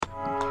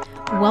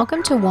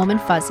Welcome to Warm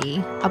and Fuzzy,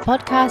 a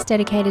podcast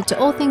dedicated to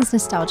all things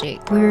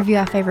nostalgic. We review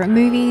our favourite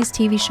movies,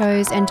 TV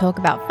shows, and talk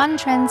about fun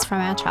trends from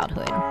our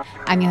childhood.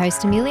 I'm your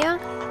host, Amelia.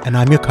 And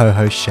I'm your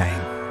co-host,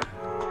 Shane.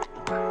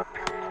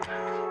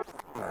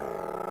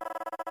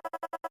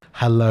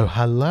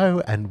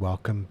 Hello, and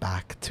welcome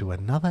back to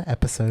another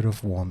episode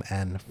of Warm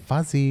and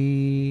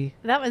Fuzzy.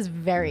 That was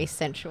very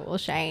sensual,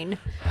 Shane.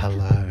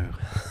 Hello.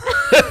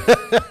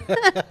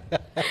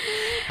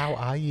 How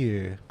are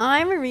you?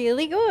 I'm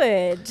really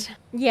good.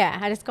 Yeah,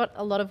 I just got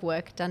a lot of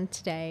work done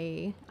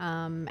today.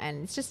 And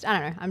it's just, I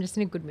don't know, I'm just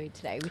in a good mood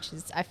today, which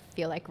is, I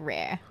feel like,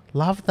 rare.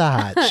 Love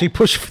that. She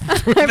pushed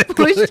through I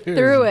pushed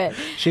through it.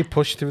 She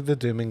pushed through the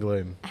doom and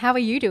gloom. How are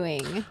you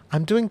doing?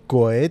 I'm doing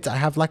good. I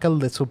have like a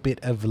little bit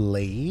of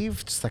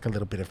leave, just like a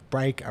little bit of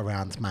break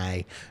around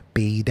my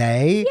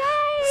B-day. Yay!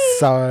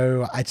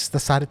 So I just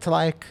decided to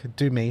like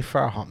do me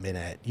for a hot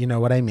minute. You know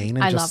what I mean?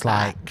 And I just love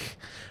that.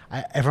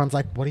 like, everyone's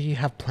like, what do you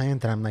have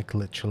planned? And I'm like,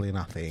 literally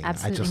nothing.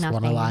 Absolutely I just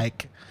want to nothing.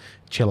 like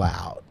chill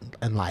out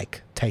and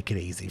like take it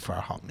easy for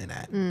a hot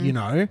minute, you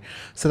know?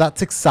 So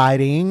that's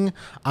exciting.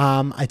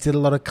 I did a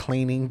lot of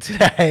cleaning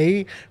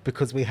today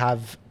because we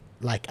have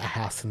like a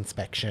house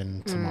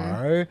inspection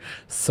tomorrow.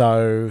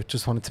 So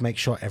just wanted to make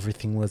sure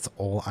everything was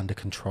all under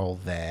control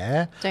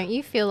there. Don't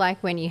you feel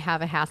like when you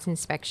have a house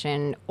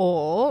inspection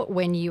or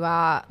when you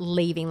are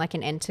leaving like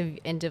an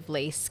end of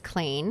lease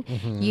clean,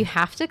 you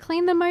have to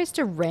clean the most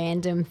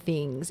random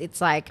things. It's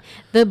like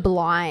the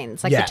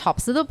blinds, like Yeah. the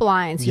tops of the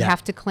blinds. You Yeah.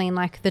 have to clean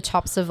like the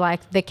tops of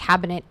like the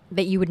cabinet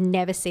that you would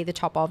never see the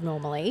top of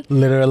normally.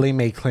 Literally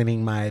me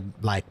cleaning my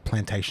like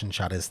plantation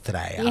shutters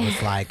today. I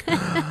was like,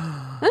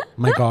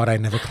 my God, I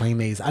never clean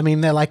these. I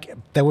mean,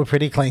 they were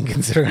pretty clean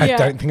considering Yeah. I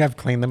don't think I've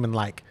cleaned them in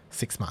like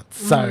 6 months.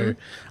 So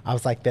I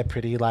was like, they're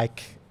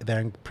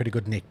in pretty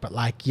good nick. But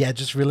like, yeah,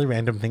 just really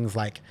random things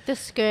like, The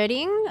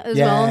skirting as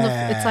well.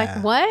 It's like,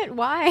 Yeah. what?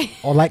 Why?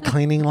 or like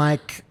cleaning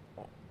like,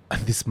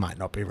 this might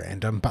not be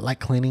random, but like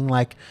cleaning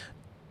like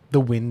the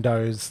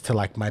windows to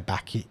like my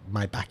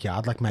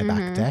backyard, like my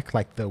back deck,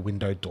 like the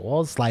window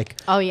doors. Like,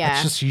 Oh, yeah.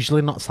 it's just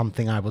usually not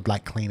something I would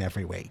like clean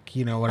every week.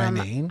 You know what I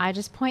mean? I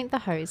just point the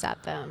hose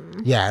at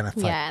them. Yeah, and it's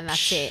like, Yeah, and that's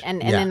shh. it.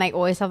 And Yeah. then they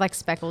always have like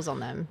speckles on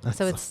them.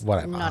 So That's it's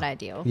whatever. not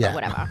ideal, Yeah.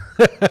 but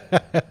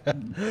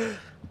whatever.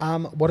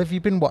 What have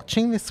you been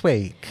watching this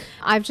week?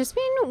 I've just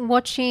been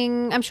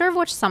watching, I'm sure I've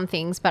watched some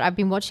things, but I've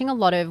been watching a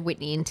lot of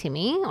Whitney and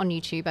Timmy on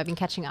YouTube. I've been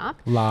catching up.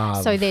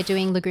 Love. So they're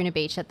doing Laguna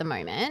Beach at the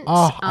moment.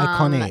 Oh,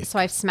 iconic. So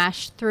I've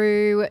smashed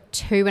through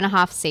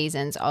 2.5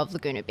 seasons of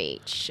Laguna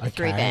Beach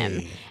through them.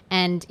 Okay.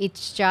 And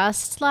it's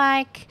just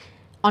like...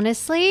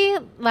 Honestly,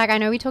 like I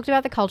know we talked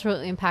about the cultural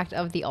impact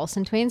of the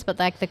Olsen twins, but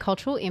like the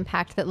cultural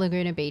impact that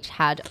Laguna Beach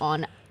had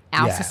on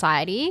our Yeah.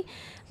 society,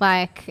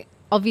 like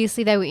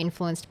obviously they were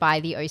influenced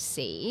by the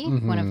OC,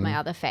 one of my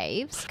other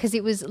faves, because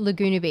it was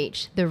Laguna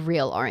Beach, the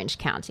real Orange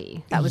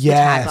County. That was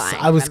Yes, the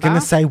tagline. I was going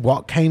remember? to say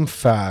what came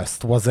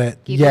first. Was it?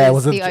 It yeah,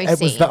 was was it? the It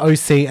was OC. the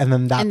OC, and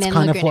then that's And then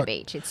kind Laguna of what.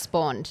 Beach, it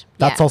spawned.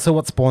 That's yeah. also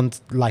what spawned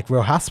like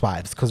Real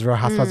Housewives, because Real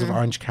Housewives of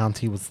Orange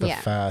County was the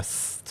Yeah.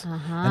 first,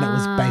 and it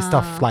was based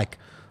off like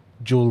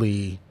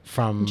Julie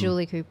from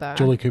Julie Cooper.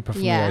 Julie Cooper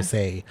from Yeah.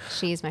 the OC.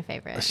 She's my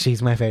favorite.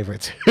 She's my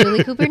favorite too.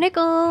 Julie Cooper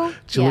Nickel.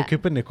 Julie Yeah.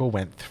 Cooper Nickel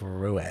went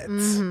through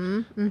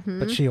it,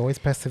 but she always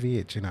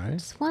persevered. You know.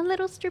 Just one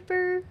little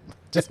stripper,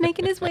 just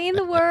making his way in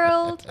the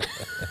world.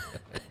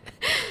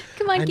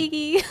 Come on,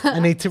 Gigi. I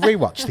need to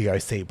rewatch the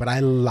OC, but I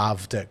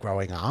loved it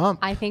growing up.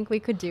 I think we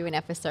could do an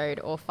episode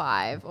or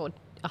 5 or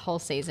a whole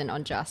season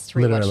on just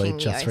Literally rewatching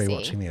just the OC.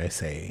 rewatching the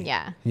OC.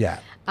 Yeah.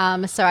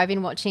 Yeah. So I've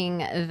been watching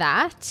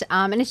that,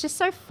 and it's just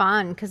so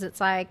fun because it's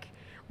like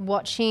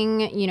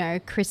watching, you know,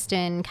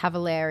 Kristen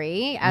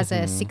Cavallari as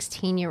a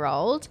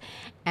 16-year-old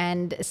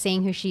and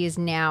seeing who she is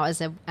now as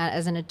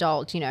an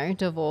adult, you know,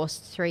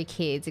 divorced, 3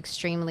 kids,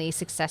 extremely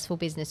successful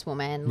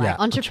businesswoman, like Yeah.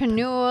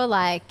 entrepreneur,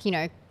 like, you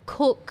know,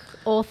 cook,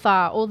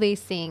 author, all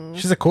these things.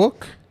 She's a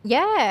cook.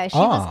 Yeah,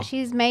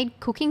 she's made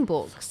cooking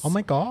books. Oh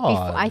my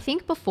God. I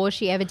think before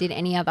she ever did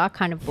any other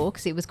kind of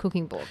books, it was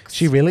cooking books.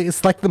 She really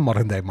is like the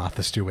modern day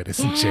Martha Stewart,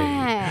 isn't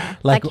Yeah. she?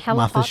 Like hella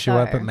Martha hot,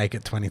 Stewart, though. but make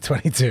it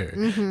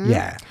 2022.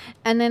 Yeah.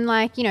 And then,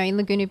 like, you know, in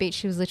Laguna Beach,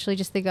 she was literally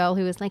just the girl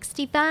who was like,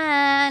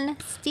 Steven,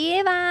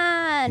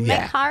 my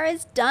Yeah. car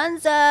is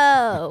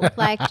donezo.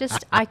 Like,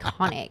 just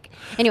iconic.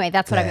 Anyway,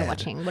 that's what I've been Dead.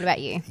 watching. What about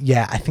you?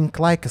 Yeah, I think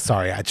like,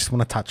 sorry, I just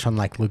want to touch on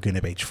like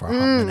Laguna Beach for a hot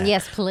minute.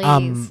 Yes,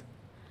 please.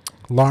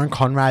 Lauren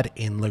Conrad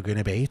in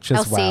Laguna Beach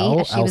as LC, well.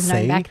 as she was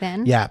known back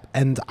then. Yeah,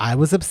 and I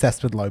was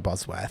obsessed with Lo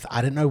Bosworth.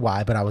 I don't know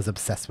why, but I was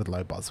obsessed with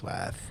Lo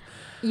Bosworth.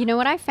 You know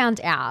what I found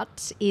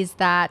out is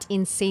that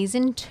in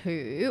season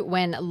 2,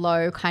 when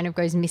Lo kind of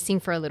goes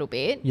missing for a little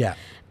bit, Yeah.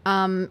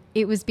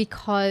 it was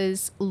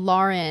because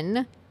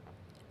Lauren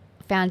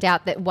found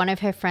out that one of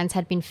her friends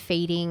had been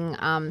feeding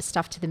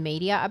stuff to the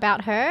media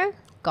about her,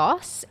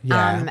 goss.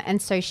 Yeah.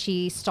 And so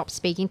she stopped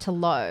speaking to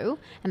Lo,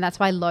 and that's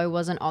why Lo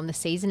wasn't on the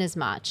season as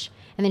much.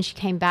 and then she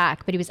came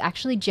back, but he was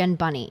actually Jen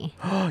Bunny.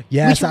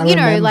 Yes, I you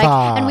know, remember.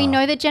 like, and we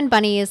know that Jen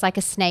Bunny is like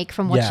a snake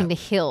from watching Yeah, The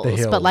Hills,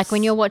 The but like Hills.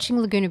 when you're watching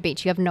Laguna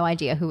Beach, you have no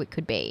idea who it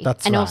could be.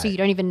 That's and also right. you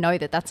don't even know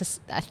that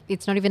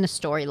it's not even a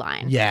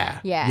storyline. Yeah.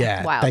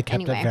 Wild. They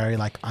kept Anyway. it very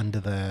like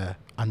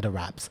under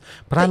wraps.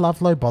 But I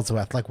love Lo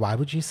Bosworth. Like, why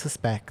would you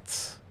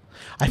suspect?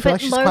 I feel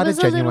like she's Lo quite a was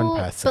genuine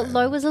person. But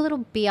Lo was a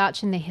little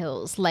biatch in The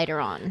Hills later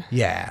on.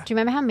 Yeah. Do you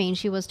remember how mean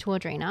she was to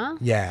Audrina?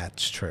 Yeah,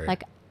 it's true.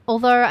 Like,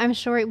 although I'm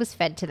sure it was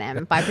fed to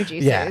them by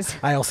producers. yeah.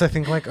 I also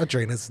think like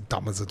Audrina's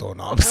dumb as a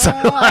doorknob. So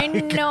Oh, I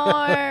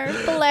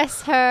know.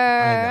 Bless her.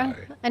 I know.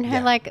 And her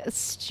Yeah. like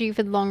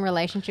stupid long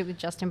relationship with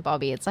Justin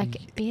Bobby. It's like,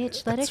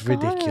 bitch, let it's it go.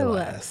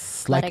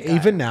 ridiculous. Let Like it go.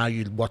 even now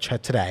you watch her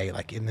today,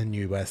 like in the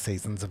newer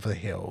seasons of The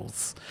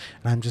Hills,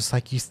 and I'm just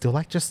like, you still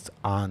like just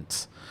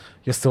aren't.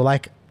 You're still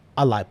like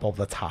a light bulb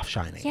that's half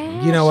shining.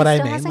 Yeah, you know she what I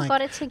still mean? hasn't Like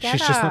got it she's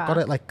just not got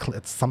together. it.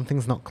 Like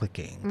something's not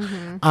clicking.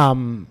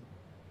 Mm-hmm.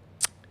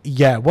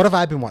 Yeah. What have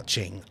I been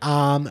watching?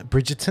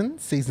 Bridgerton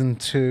season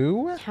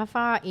 2. How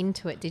far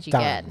into it did you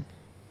Done.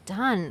 get?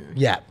 Done.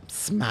 Yeah,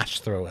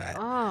 smashed through it.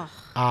 Oh,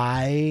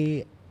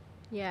 I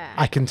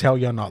yeah. can tell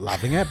you're not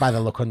loving it by the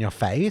look on your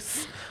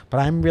face, but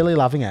I'm really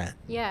loving it.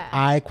 Yeah.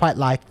 I quite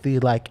like the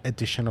like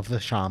addition of the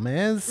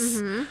Charmers.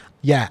 Mm-hmm.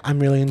 Yeah, I'm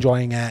really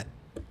enjoying it.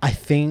 I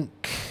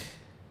think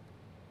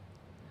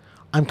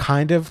I'm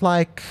kind of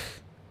like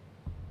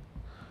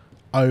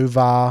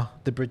over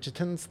the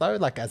Bridgertons though,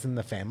 like as in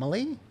the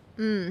family.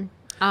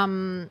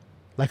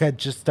 Like I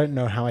just don't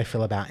know how I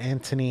feel about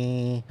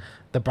Anthony.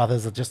 The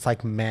brothers are just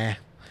like meh.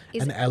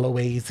 Is- And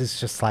Eloise is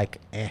just like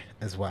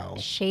as well.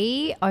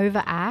 She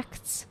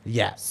overacts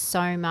Yeah.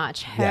 so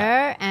much. Her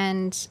Yeah.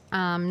 and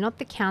not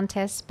the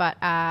Countess, but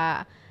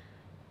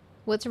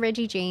what's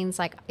Reggie Jean's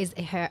like? Is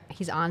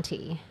his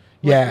auntie?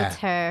 Yeah. What's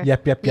her?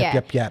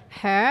 Yep.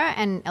 Her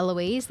and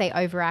Eloise, they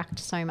overact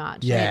so much.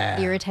 and Yeah.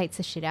 it irritates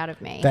the shit out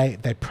of me.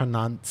 They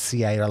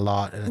pronunciate a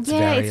lot and it's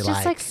yeah, very it's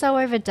just like so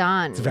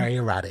overdone. it's very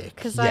erratic.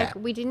 Because yeah. like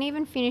we didn't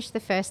even finish the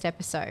first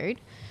episode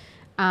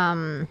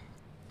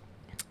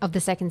of the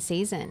second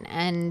season,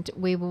 and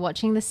we were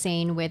watching the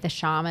scene where the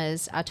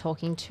Sharmas are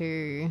talking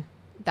to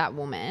that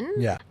woman.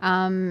 Yeah.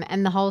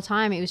 And the whole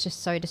time it was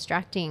just so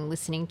distracting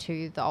listening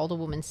to the older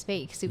woman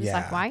speak. 'Cause it was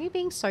like, Yeah. why are you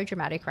being so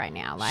dramatic right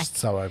now? Like, Just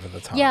so over the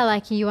top. yeah,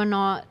 like you are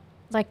not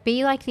like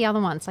be like the other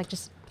ones. Like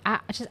just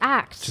act.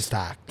 Just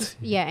act.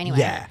 Yeah. Anyway.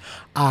 Yeah.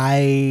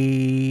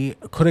 I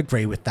could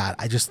agree with that.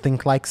 I just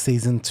think like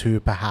season 2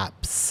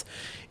 perhaps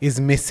is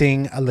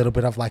missing a little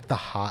bit of like the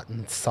heart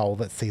and soul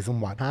that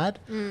season 1 had.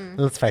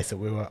 Let's face it,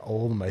 we were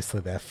all mostly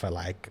there for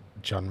like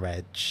John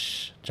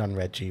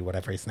Reggie,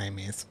 whatever his name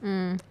is.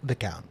 The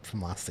Count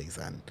from last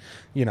season.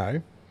 You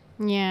know?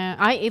 Yeah,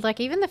 like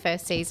even the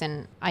first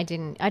season, I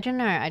don't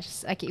know. I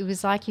just like it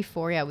was like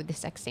Euphoria with the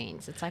sex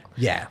scenes. It's like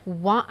Yeah.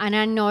 what, and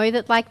I know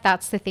that like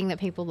that's the thing that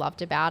people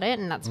loved about it,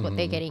 and that's what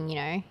they're getting, you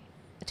know,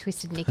 a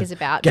twisted knickers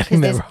about Getting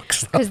their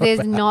rocks because there's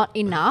about. not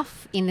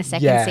enough in the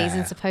second Yeah.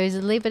 season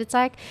supposedly. But it's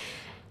like,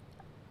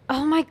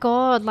 oh my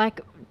god,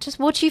 like just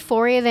watch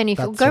Euphoria then. If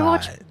you That's go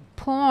watch right.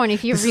 porn,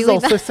 if you're This really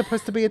is also that,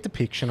 supposed to be a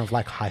depiction of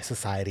like high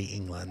society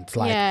England.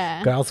 Like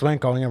Yeah. girls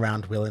weren't going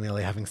around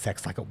willy-nilly having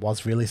sex. Like it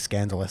was really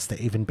scandalous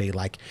to even be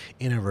like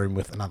in a room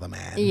with another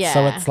man. So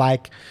Yeah. it's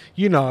like,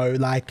 you know,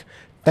 like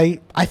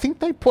I think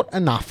they put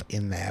enough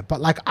in there.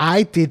 But like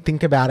I did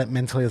think about it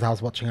mentally as I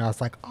was watching. I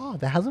was like, oh,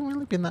 there hasn't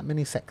really been that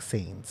many sex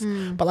scenes.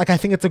 But like I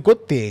think it's a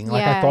good thing.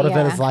 Like I Yeah, thought of it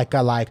yeah. as like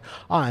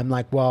I'm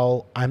like,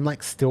 well, I'm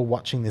like still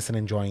watching this and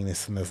enjoying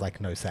this and there's like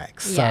no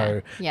sex. Yeah,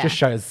 So yeah. just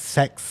shows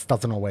sex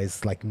doesn't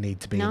always like need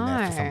to be in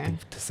there for No. something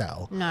to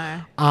sell.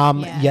 no.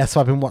 Yeah,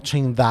 so I've been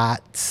watching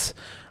that.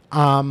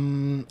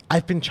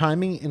 I've been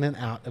chiming in and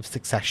out of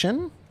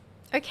Succession.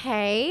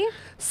 Okay.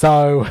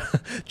 So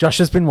Josh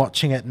has been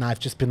watching it and I've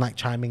just been like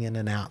chiming in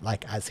and out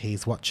like as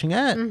he's watching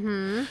it.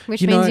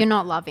 Which You means know- you're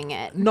not loving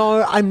it.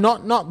 No, I'm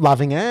not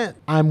loving it.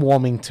 I'm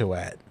warming to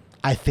it,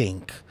 I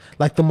think.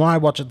 Like the more I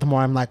watch it, the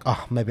more I'm like,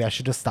 oh, maybe I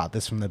should just start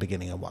this from the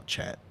beginning and watch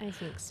it. I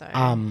think so.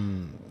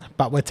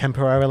 But we're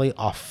temporarily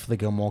off the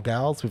Gilmore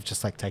Girls. We've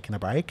just like taken a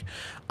break.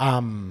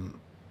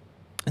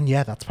 And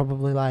yeah, that's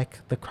probably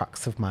like the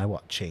crux of my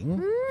watching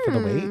for the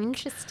week.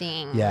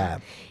 Interesting. Yeah.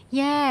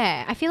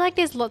 Yeah. I feel like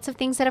there's lots of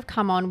things that have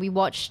come on.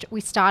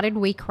 We started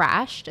We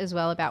Crashed as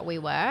well about We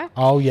Were.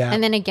 Oh yeah.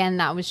 And then again,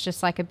 that was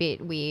just like a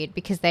bit weird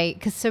because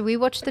so we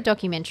watched the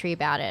documentary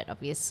about it,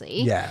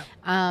 obviously. yeah.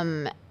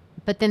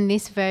 But then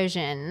this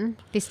version,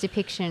 this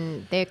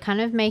depiction, they're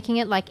kind of making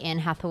it like Anne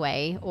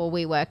Hathaway or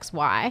WeWork's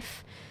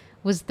wife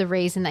was the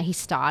reason that he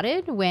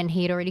started when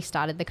he had already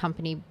started the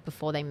company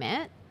before they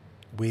met.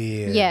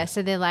 Weird. Yeah,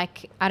 so they're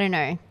like, I don't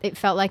know. It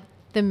felt like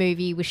the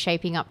movie was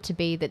shaping up to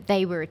be that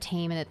they were a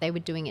team and that they were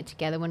doing it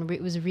together when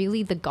it was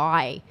really the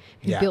guy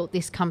who Yeah. built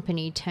this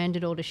company, turned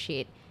it all to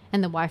shit.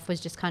 And the wife was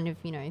just kind of,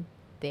 you know,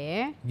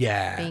 there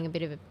Yeah. being a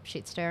bit of a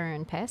shit stirrer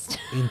and pest.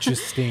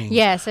 Interesting.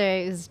 Yeah, so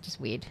it was just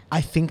weird. I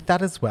think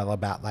that as well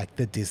about like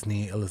the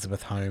Disney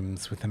Elizabeth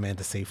Holmes with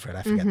Amanda Seyfried.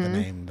 I forget the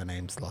name. The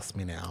name's lost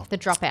me now. The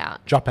Dropout.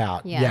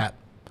 Dropout. Yeah. Yeah.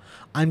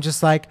 I'm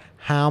just like,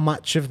 how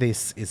much of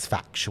this is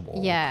factual?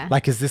 Yeah.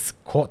 Like, is this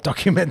court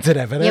documented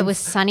evidence? Yeah, was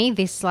Sonny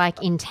this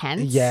like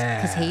intense?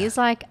 Yeah. Because he is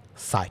like,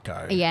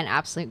 psycho. yeah, an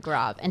absolute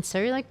grub and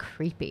so like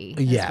creepy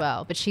Yeah. as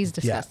well. But she's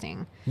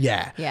disgusting.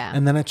 Yeah. Yeah.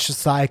 And then it's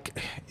just like,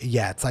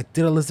 yeah, it's like,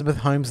 did Elizabeth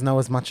Holmes know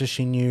as much as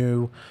she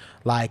knew?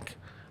 Like,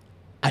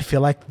 I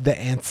feel like the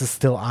answers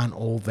still aren't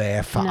all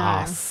there for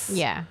us.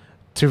 Yeah.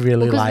 To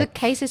really Because like. the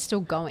case is still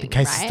going. The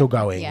case is right? still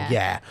going.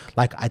 Yeah.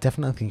 Like, I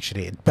definitely think she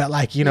did. But,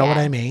 like, you know what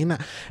Yeah. I mean?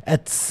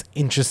 It's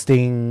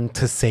interesting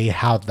to see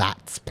how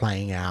that's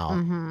playing out.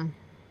 Mm-hmm.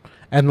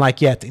 And, like,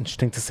 yeah, it's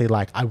interesting to see,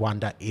 like, I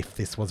wonder if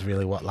this was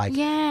really what, like, it was,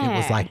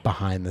 Yeah. like,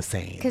 behind the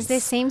scenes. Because there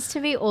seems to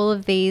be all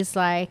of these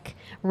like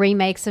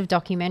remakes of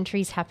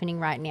documentaries happening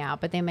right now,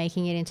 but they're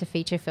making it into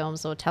feature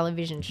films or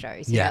television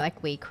shows. You Yeah. know,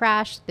 like We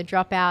Crashed, The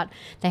Dropout.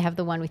 They have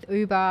the one with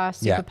Uber,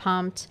 Super Yeah.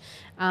 Pumped.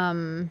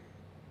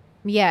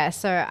 Yeah,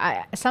 so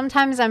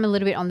sometimes I'm a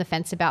little bit on the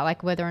fence about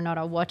like whether or not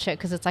I'll watch it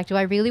because it's like, do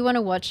I really want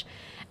to watch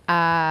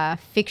a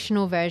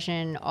fictional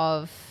version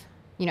of,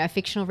 you know, a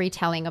fictional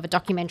retelling of a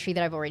documentary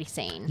that I've already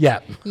seen? Yeah.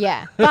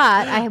 Yeah, but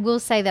I will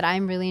say that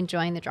I'm really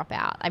enjoying The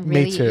Dropout. I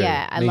really, Me too.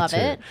 yeah, I Me love too.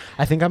 it.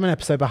 I think I'm an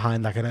episode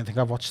behind. Like, I don't think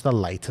I've watched the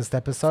latest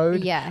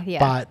episode. Yeah, yeah.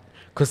 But,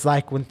 because,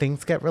 like, when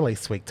things get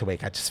released week to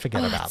week, I just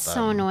forget about It's them.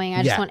 so annoying. I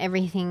Yeah. just want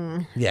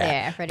everything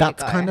there, ready That's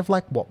to go. kind of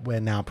like what we're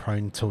now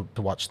prone to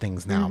watch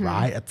things now, Mm-hmm.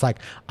 right? It's like,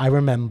 I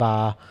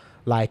remember,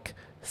 like,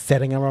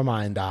 setting a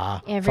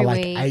reminder Every for,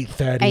 like, week.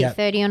 8:30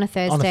 8:30 on a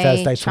Thursday. on a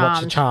Thursday to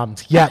watch the Charmed.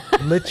 Charmed. Yep,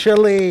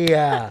 literally,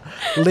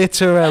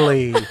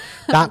 literally.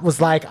 That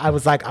was like, I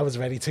was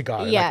ready to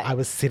go. Yeah. Like, I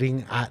was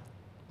sitting at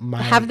my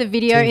Have the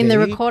video in the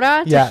TV.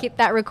 recorder to Yeah. hit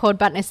that record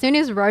button. As soon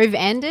as Rove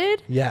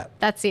ended, Yeah.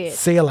 that's it.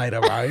 See you later,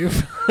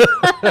 Rove.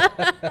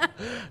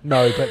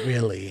 No, but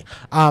really.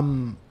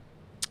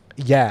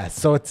 Yeah,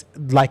 so it's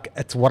like,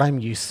 it's what I'm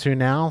used to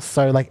now.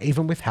 So like,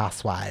 even with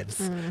Housewives,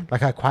 Mm.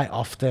 like I quite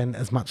often,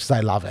 as much as I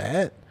love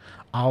it,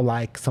 I'll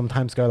like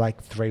sometimes go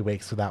like 3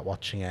 weeks without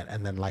watching it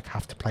and then like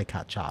have to play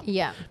catch up.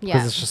 Yeah, Because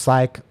yeah. it's just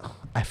like,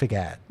 I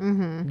forget,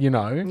 you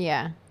know?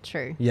 Yeah,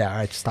 true. Yeah,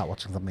 I just start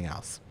watching something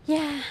else.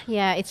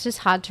 Yeah, it's just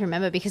hard to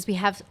remember because we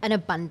have an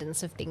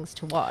abundance of things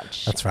to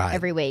watch. That's right.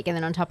 Every week. And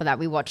then on top of that,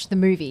 we watch the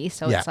movie.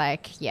 So Yeah. it's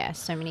like, yeah,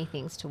 so many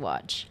things to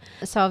watch.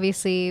 So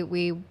obviously,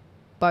 we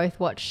both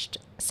watched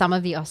some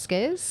of the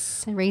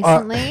Oscars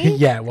recently.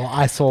 Yeah, well,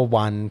 I saw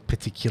one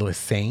particular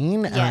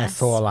scene and I Yes.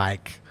 saw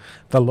like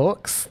the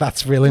looks.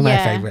 That's really my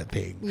Yeah. favorite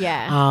thing.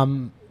 Yeah.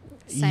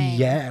 Same.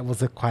 Yeah, it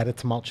was quite a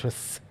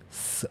tumultuous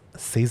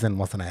season,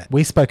 wasn't it?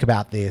 We spoke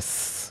about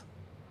this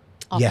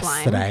Offline.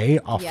 yesterday Yeah.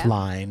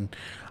 offline.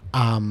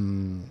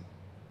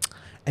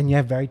 And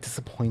yeah, very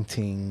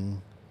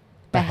disappointing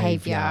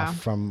behavior Behaviour.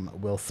 from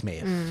Will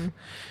Smith.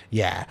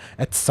 Yeah,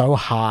 it's so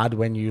hard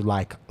when you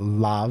like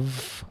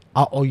love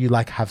or you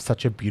like have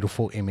such a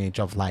beautiful image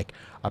of like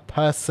a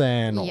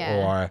person Yeah.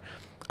 or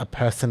a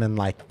person and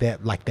like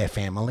their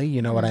family,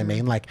 you know what I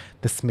mean? Like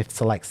the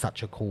Smiths are like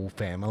such a cool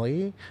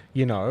family,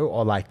 you know,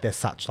 or like they're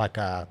such like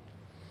a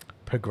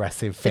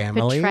progressive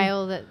family. The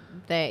portrayal that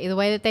the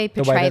way that they way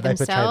portray that they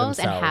portray themselves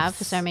and have themselves.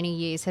 for so many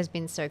years has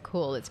been so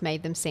cool. It's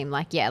made them seem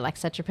like, yeah, like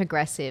such a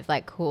progressive,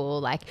 like cool,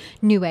 like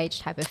new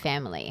age type of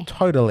family.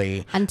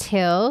 Totally.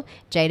 Until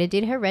Jada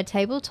did her Red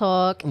Table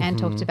Talk and Mm-hmm.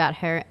 talked about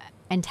her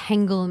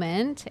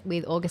entanglement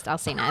with August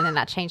Alsina, and then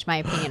that changed my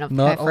opinion of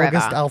Not her forever.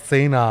 August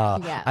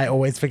Alsina. Yeah. I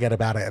always forget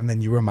about it, and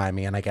then you remind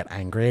me, and I get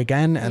angry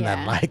again, and then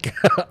Yeah. like.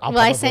 Well,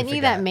 I sent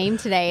you that meme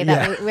today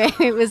that where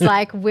it was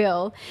like,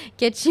 Will,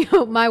 get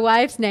my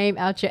wife's name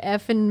out your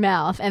effing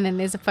mouth. And then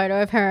there's a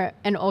photo of her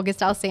and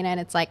August Alsina, and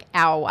it's like,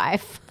 our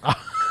wife.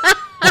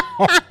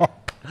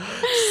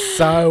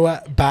 So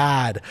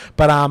bad,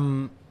 but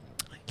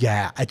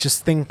yeah, I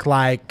just think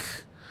like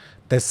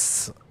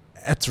this.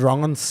 It's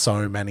wrong on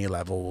so many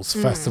levels.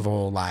 First of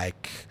all,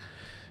 like,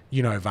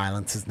 you know,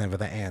 violence is never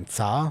the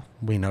answer.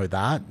 We know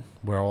that.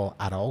 We're all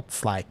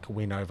adults. Like,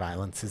 we know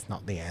violence is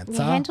not the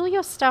answer. Handle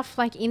your stuff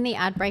like in the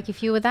ad break.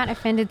 If you were that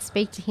offended,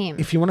 speak to him.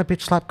 If you want to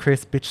bitch slap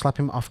Chris, bitch slap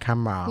him off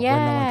camera where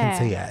no one can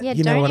see it. Yeah,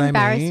 You know don't what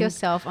embarrass I mean?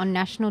 yourself on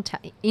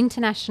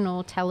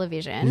international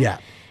television. Yeah.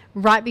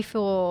 Right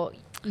before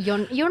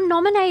you're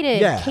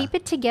nominated. Yeah. Keep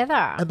it together.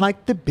 And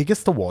like the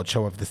biggest award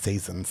show of the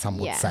season, some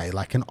would Yeah. say.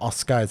 Like an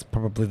Oscar is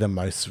probably the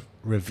most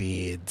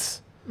revered,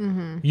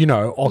 you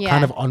know, or Yeah.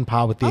 kind of on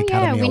par with the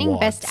Academy winning Awards.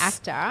 Best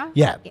Actor.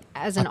 Yeah.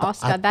 As an I thought-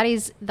 Oscar, that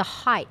is the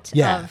height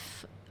Yeah.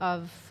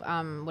 of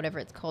whatever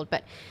it's called.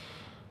 But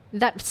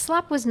that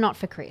slap was not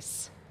for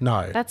Chris.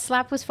 No. That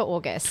slap was for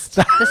August.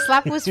 The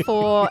slap was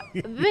for,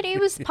 but it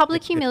was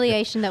public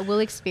humiliation that Will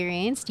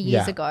experienced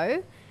years Yeah.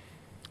 ago.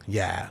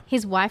 Yeah.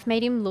 His wife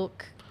made him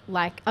look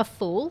like a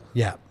fool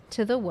Yeah.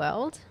 to the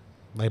world.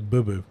 Like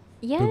boo boo.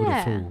 Yeah. Boo boo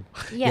the fool.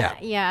 Yeah.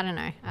 I don't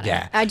know.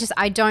 Yeah.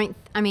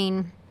 I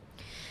mean,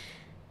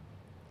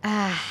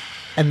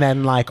 And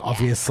then, like,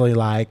 obviously,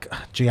 like,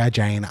 G.I.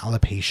 Jane,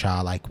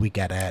 alopecia, like, we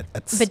get it.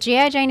 It's But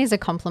G.I. Jane is a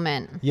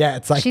compliment. yeah,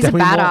 it's like she's a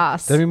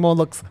badass. Demi Moore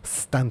looks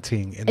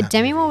stunting in that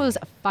Demi Moore movie. was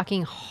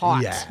fucking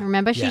hot. Yeah,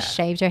 Remember, she yeah.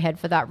 shaved her head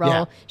for that role.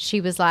 Yeah.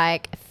 She was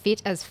like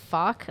fit as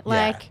fuck.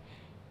 Like,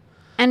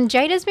 and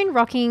Jada's been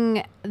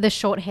rocking the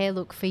short hair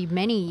look for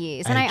many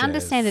years. And I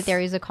understand that Ages. there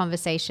is a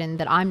conversation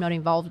that I'm not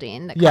involved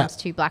in that Yeah. comes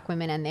to black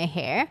women and their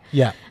hair.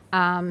 Yeah,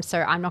 So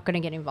I'm not going to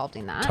get involved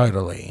in that.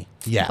 totally.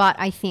 Yeah. But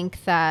I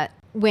think that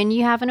when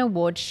you have an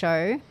award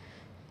show,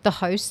 the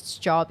host's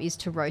job is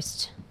to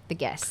roast the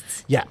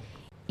guests. yeah.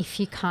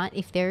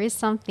 If there is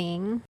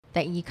something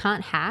that you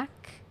can't hack,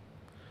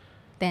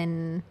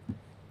 then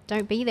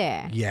don't be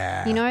there.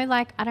 Yeah. You know,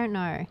 like, I don't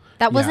know.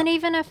 That wasn't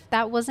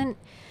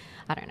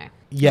I don't know.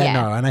 Yeah,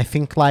 no, and I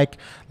think like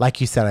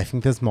you said, I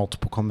think there's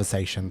multiple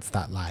conversations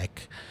that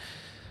like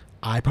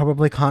I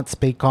probably can't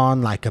speak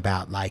on, like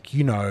about like,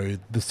 you know,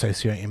 the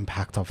socio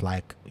impact of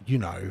like, you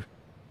know,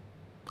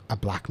 a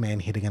black man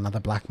hitting another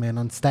black man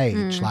on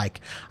stage. Like,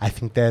 I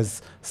think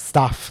there's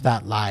stuff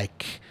that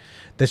like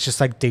there's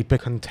just like deeper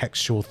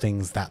contextual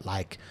things that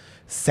like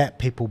set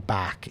people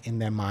back in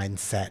their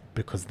mindset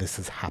because this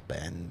has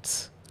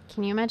happened.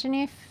 Can you imagine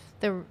if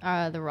the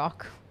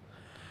Rock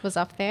was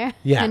up there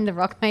Yeah. and the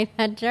Rock made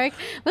that joke?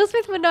 Will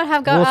Smith would not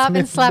have got Will up and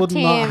Smith slapped would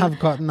him. not have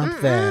gotten up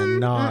there.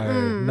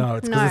 No,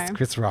 it's because it's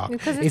Chris Rock.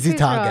 Because it's Easy Chris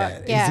target.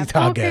 Rock. Yeah, Easy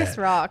poor target. Chris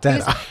Rock.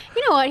 That-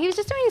 You know what? He was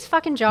just doing his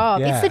fucking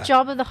job. Yeah. It's the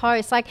job of the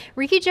host. Like,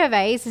 Ricky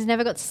Gervais has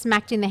never got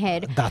smacked in the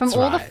head That's from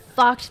all the right.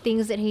 fucked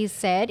things that he's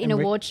said in And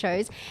award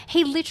shows.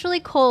 He literally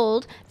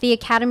called the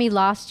Academy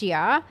last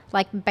year,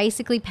 like,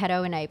 basically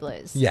pedo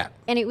enablers. Yeah.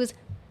 And it was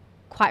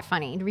quite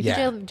funny. Ricky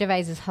Yeah.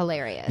 Gervais is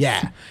hilarious.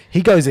 Yeah,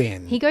 he goes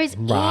in. He goes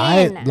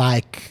right? in.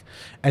 Like,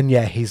 and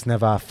yeah, he's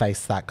never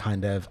faced that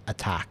kind of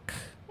attack.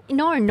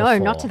 No, before.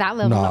 not to that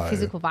level. Not No,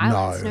 physical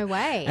violence. No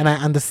way. And I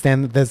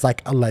understand that there's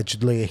like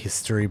allegedly a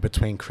history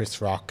between Chris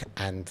Rock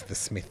and the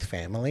Smith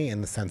family in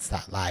the sense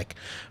that like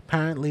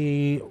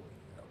apparently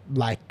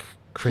like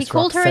Chris he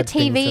called Rock her a said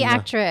things in TV the-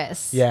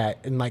 actress. Yeah,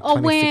 in like Oh,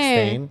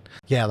 2016.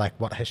 Yeah, like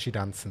what has she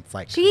done since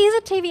like She is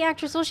a TV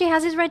actress. All she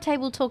has is Red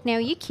Table Talk now. Are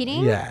you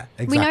kidding? Yeah,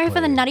 We know her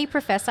for the exactly. Nutty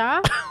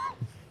Professor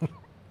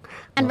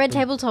and Red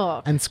Table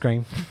Talk and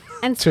Scream.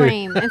 and two.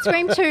 Scream. And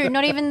Scream 2,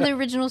 not even the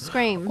original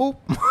Scream. Oh.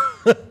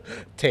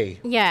 T.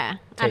 Yeah,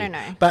 I T. don't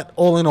know. But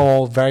all in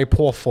all, very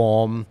poor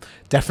form.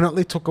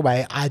 Definitely took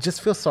away. I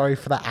just feel sorry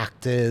for the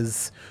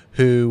actors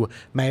who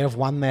may have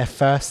won their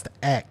first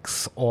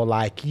X or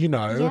like, you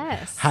know,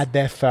 Yes. had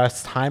their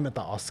first time at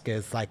the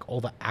Oscars, like all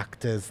the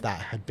actors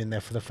that had been there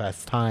for the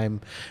first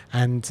time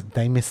and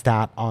they missed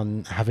out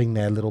on having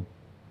their little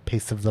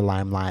piece of the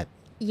limelight.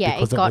 Yeah,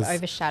 because it got was-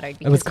 overshadowed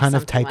because It was of kind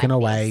of something taken like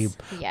away this.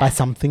 Yeah. by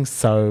something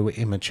so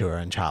immature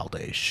and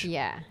childish.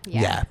 Yeah.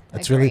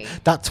 It's agree. really,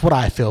 that's what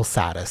I feel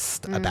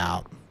saddest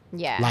about.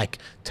 Yeah. Like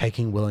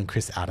taking Will and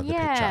Chris out of the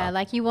Yeah, picture.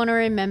 like you want to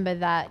remember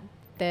that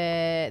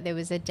there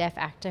was a deaf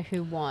actor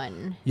who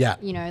won. Yeah.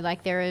 You know,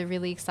 like there are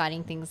really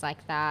exciting things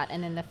like that.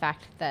 And then the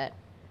fact that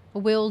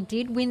Will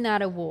did win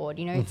that award,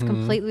 you know, it's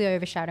completely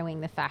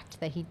overshadowing the fact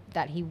that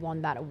he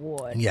won that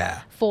award.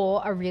 Yeah.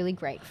 For a really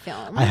great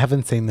film. I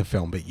haven't seen the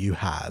film, but you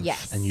have.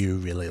 Yes. And you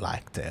really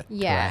liked it.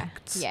 Yeah.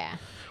 Correct? Yeah.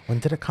 When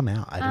did it come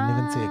out? I didn't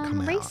even see it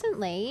come out.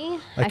 Recently,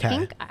 I Okay.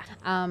 think.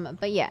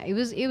 But yeah, it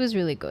was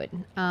really good.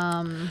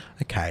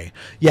 Okay.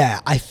 Yeah,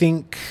 I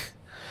think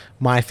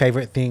my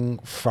favorite thing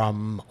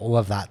from all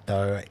of that,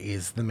 though,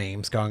 is the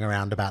memes going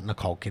around about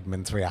Nicole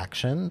Kidman's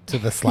reaction to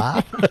the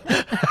slap.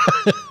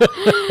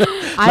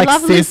 I Like,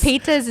 love Liz sis-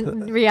 Peters'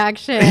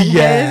 reaction.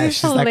 Yeah, It's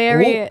she's like,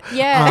 hilarious. "Ooh."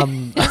 Yeah.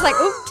 It's like,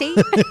 oop,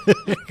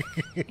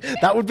 tea.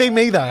 That would be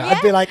me, though.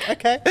 I'd be like,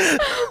 okay,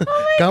 Oh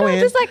my go God, in.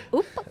 just like,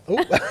 oop.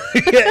 Oop.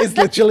 Yeah, it's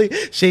literally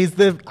she's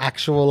the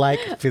actual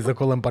like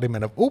physical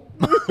embodiment of oop.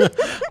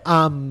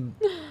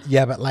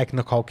 Yeah, but like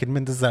Nicole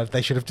Kidman deserved.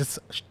 They should have just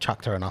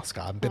chucked her an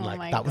Oscar and been Oh like,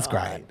 my that was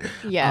God. great.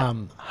 Yeah.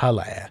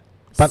 Hilarious.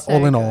 But So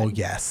all in all, good.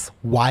 yes,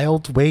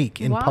 wild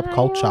week in pop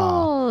culture.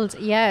 Wild.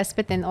 Yes,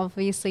 but then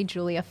obviously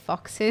Julia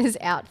Fox's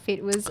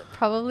outfit was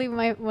probably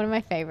one of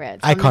my favorites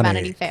on the Iconic.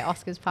 Vanity Fair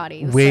Oscars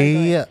party. It was so We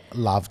good.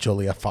 love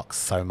Julia Fox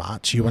so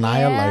much. You and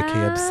I are low-key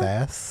Yeah.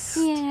 obsessed.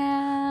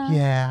 Yeah.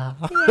 Yeah.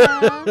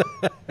 Yeah.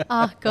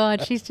 Oh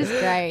God, she's just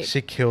great.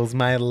 She kills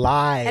my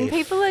life. And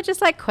people are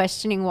just like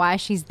questioning why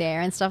she's there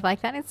and stuff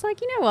like that. It's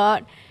like, you know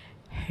what?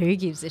 Who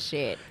gives a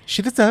shit?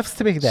 She deserves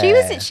to be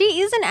there. She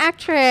is an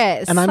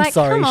actress. And I'm like,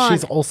 sorry, come on.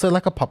 she's also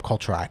like a pop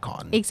culture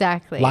icon.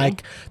 Exactly.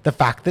 Like the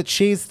fact that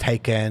she's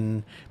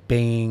taken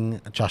being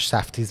Josh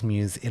Safdie's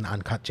muse in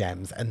Uncut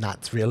Gems, and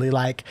that's really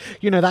like,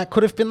 you know, that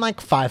could have been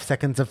like 5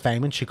 seconds of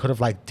fame and she could have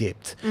like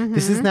dipped.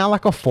 This is now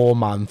like a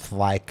 4-month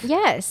like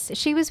Yes,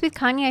 she was with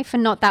Kanye for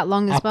not that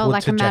long as well, Upward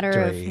like a matter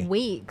trajectory. of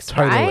weeks,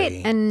 Totally.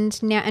 right?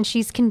 And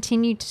she's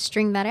continued to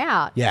string that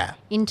out. Yeah.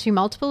 Into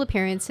multiple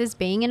appearances,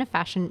 being in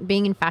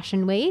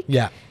Fashion Week.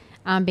 Yeah.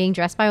 Being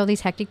dressed by all these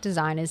hectic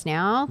designers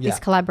now. Yeah. This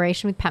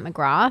collaboration with Pat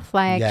McGrath,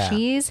 like Yeah.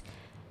 she's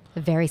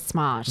Very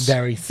smart.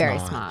 Very smart. Very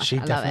smart. She I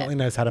love definitely it.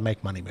 knows how to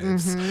make money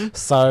moves.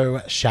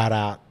 So shout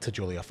out to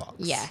Julia Fox.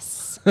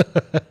 Yes.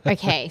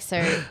 Okay,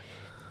 so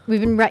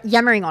we've been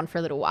yammering on for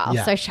a little while.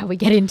 Yeah. So shall we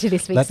get into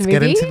this week's Let's movie?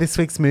 get into this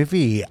week's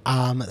movie.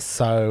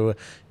 So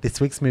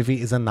this week's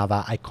movie is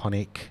another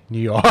iconic New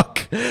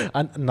York,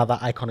 another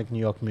iconic New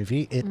York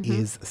movie. It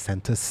is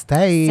Center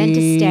Stage.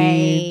 Center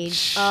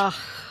Stage. Oh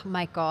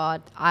my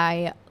God.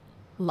 I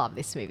love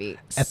this movie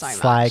so It's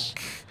much.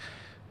 like,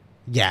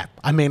 yeah,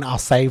 I mean, I'll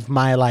save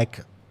my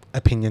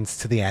opinions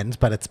to the end,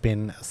 but it's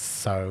been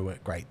so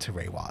great to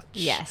rewatch.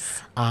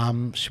 Yes.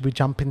 Should we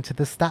jump into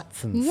the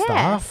stats and Yes.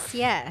 stuff?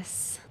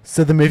 Yes.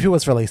 So the movie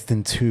was released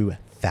in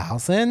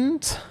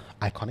 2000.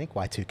 Iconic,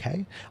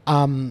 Y2K.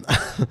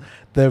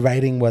 The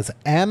rating was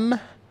M.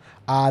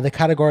 The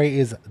category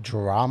is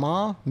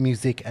drama,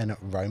 music, and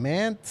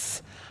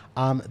romance.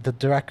 The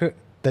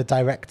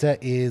director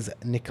is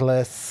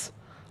Nicholas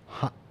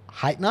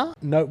Heitner.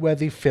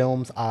 Noteworthy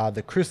films are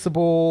The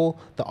Crucible,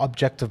 The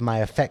Object of My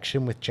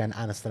Affection with Jen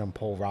Aniston and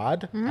Paul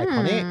Rudd.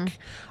 Iconic.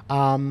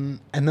 And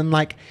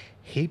then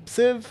heaps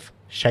of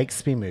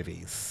Shakespeare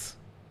movies.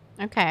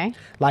 Okay.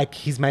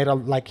 He's made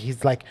he's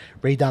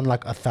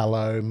redone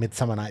Othello,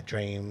 Midsummer Night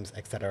Dreams,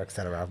 etc.,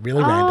 etc.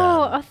 Really Oh,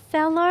 random.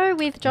 Othello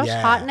with Josh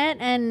Yeah. Hartnett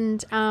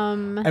and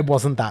It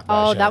wasn't that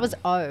version. oh, that was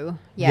O.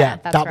 Yeah,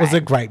 that's that was a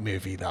right. great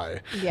movie though.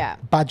 Yeah.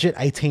 Budget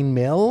 18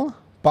 mil.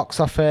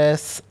 Box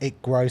office,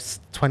 it grossed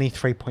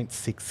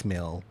 23.6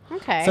 mil.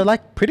 Okay. So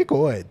pretty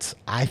good,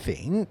 I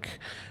think.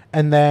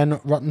 And then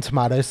Rotten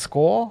Tomatoes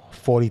score,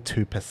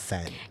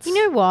 42%. You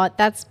know what?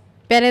 That's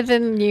better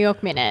than New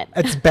York Minute.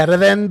 It's better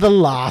than the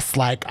last,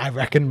 I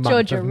reckon, month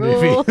Georgia of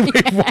movie Rule.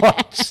 we've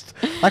watched.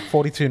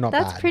 42, not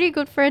That's bad. pretty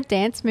good for a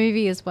dance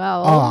movie as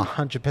well. Oh,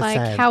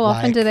 100%. How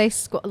often do they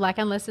score?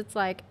 Unless it's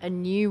a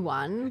new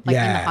one, In the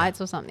Yeah.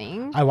 Heights or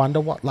something. I wonder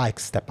what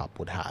Step Up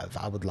would have.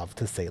 I would love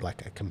to see a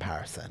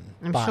comparison.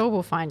 I'm But sure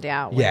we'll find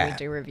out when yeah. we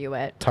do review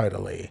it.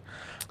 Totally.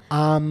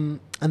 And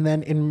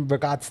then in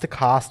regards to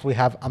cast, we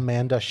have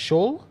Amanda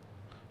Schull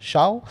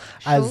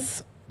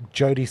as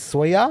Jodie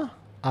Sawyer.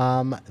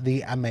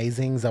 The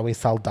amazing Zoe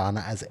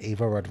Saldana as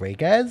Eva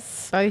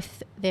Rodriguez.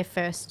 Both their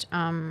first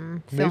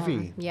film.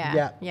 Movie.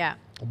 Yeah.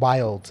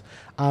 Wild.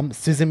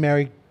 Susan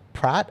Mary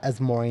Pratt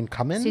as Maureen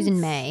Cummins. Susan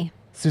May.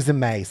 Susan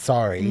May,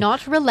 sorry.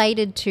 Not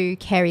related to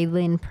Kerry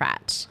Lynn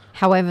Pratt.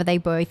 However, they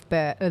both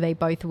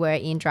were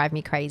in Drive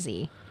Me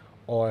Crazy.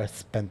 Or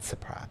Spencer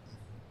Pratt.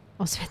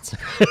 Or Spencer.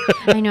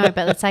 I know,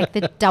 but it's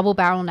the double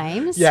barrel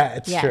names. Yeah,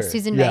 it's true.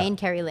 Susan Yeah. May and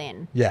Kerry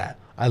Lynn. Yeah,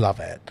 I love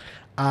it.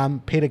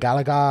 Peter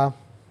Gallagher,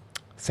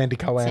 Sandy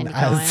Cohen Sandy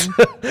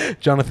as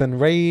Jonathan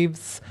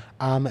Reeves,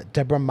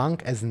 Deborah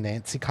Monk as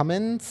Nancy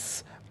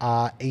Cummins,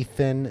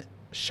 Ethan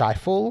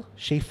Stifel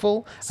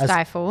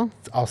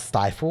as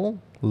Stifle.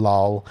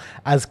 lol,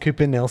 as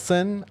Cooper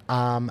Nielsen,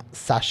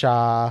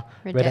 Sasha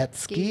Radetsky.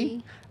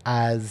 Radetsky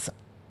as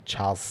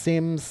Charles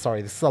Sims.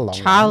 Sorry, this is a long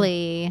one.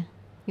 Charlie.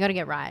 You got to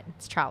get right.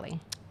 It's Charlie.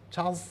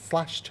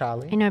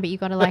 Charlie. I know, but you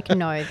got to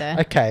know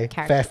the Okay,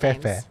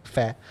 characters' names.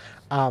 fair.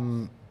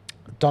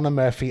 Donna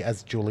Murphy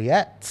as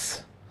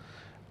Juliet,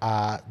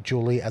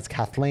 Julie as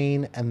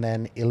Kathleen, and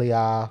then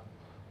Ilya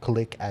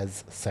Kulik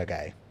as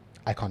Sergei.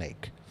 Iconic.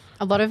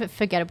 A lot of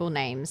forgettable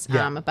names,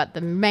 Yeah. but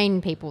the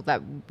main people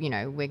that we're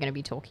going to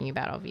be talking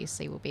about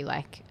obviously will be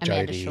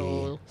Amanda Jodie.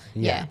 Shaw,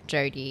 Yeah.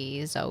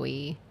 Jodie,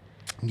 Zoe,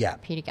 Yeah,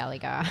 Peter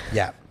Gallagher.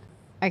 yeah.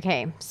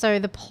 Okay, so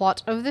the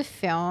plot of the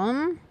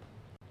film,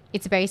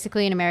 it's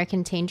basically an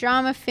American teen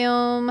drama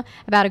film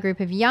about a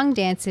group of young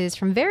dancers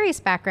from various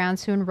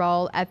backgrounds who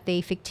enroll at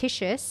the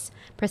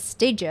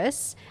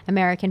prestigious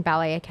American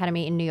Ballet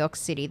Academy in New York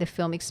City. The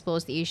film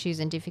explores the issues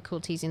and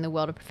difficulties in the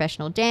world of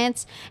professional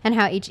dance and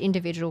how each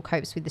individual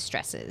copes with the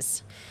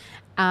stresses.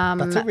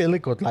 That's a really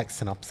good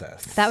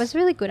synopsis. That was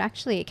really good,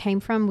 actually. It came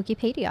from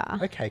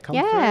Wikipedia. Okay, come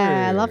through.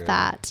 Yeah, I love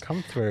that.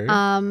 Come through.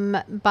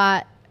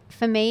 But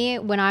for me,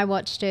 when I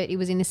watched it, it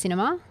was in the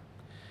cinema.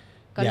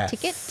 Got Yes. a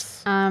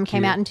ticket.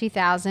 Came out in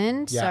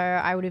 2000. So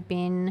Yeah. I would have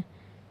been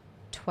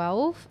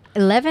 12,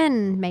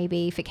 11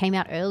 maybe if it came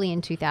out early in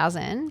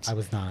 2000. I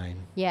was 9.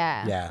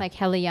 Yeah.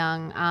 Hella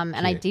young.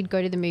 And I Cute. did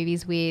go to the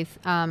movies with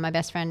my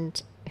best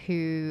friend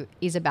who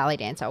is a ballet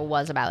dancer or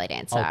was a ballet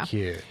dancer. Oh,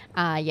 cute.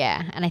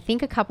 Yeah. And I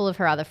think a couple of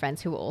her other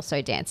friends who were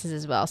also dancers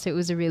as well. So it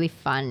was a really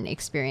fun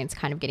experience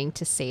kind of getting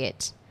to see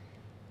it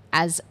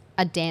as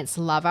a dance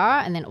lover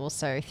and then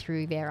also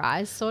through their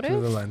eyes sort Through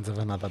of. the lens of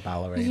another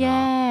ballerina.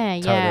 Yeah.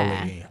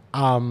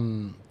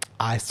 Totally.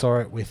 I saw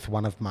it with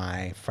one of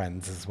my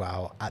friends as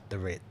well at the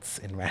Ritz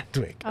in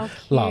Randwick. Oh,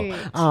 Lol.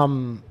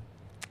 cute.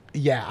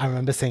 Yeah, I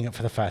remember seeing it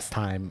for the first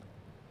time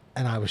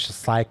and I was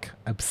just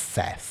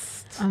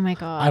obsessed. Oh my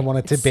God. I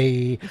wanted to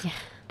be, yeah.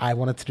 I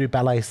wanted to do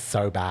ballet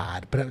so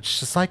bad, but it was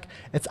just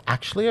it's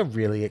actually a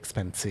really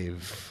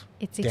expensive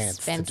It's dance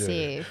expensive,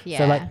 to do.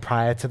 yeah. So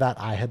prior to that,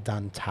 I had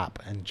done tap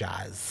and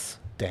jazz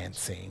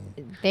dancing.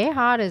 They're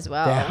hard as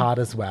well. They're hard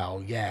as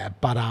well, yeah.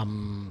 But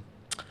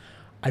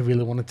I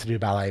really wanted to do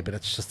ballet, but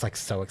it's just like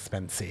so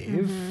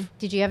expensive.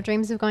 Did you have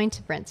dreams of going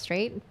to Brent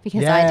Street?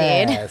 Because I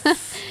did. Yes.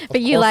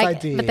 But you Of course I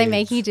like, but they did.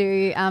 make you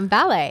do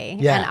ballet.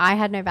 Yeah. And I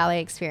had no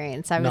ballet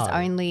experience. I was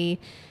No.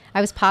 I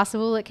was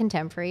passable at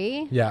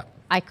contemporary. Yeah.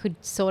 I could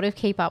sort of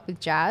keep up with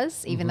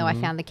jazz, even though I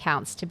found the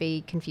counts to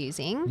be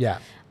confusing. Yeah.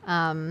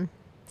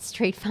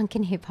 Street funk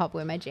and hip hop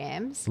were my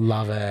jams.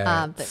 Love it.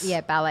 But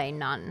yeah, ballet,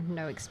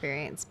 no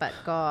experience. But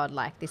God,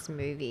 like this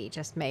movie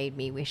just made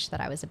me wish that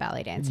I was a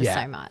ballet dancer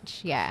Yeah. so much.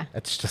 Yeah.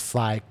 It's just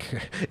like,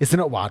 isn't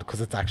it wild? Because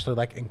it's actually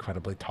like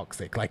incredibly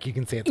toxic. Like you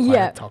can see it's quite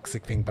Yeah. a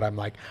toxic thing, but I'm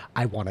like,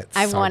 I want it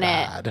I so want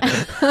bad.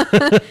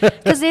 it.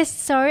 Because they're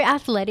so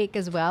athletic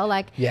as well.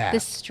 Like Yeah.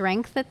 the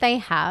strength that they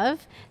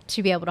have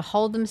to be able to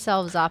hold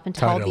themselves up and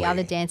to hold the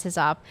other Totally. dancers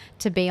up,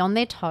 to be on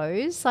their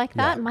toes like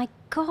that. Yeah. My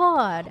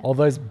God. All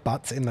those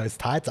butts in those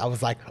tights, I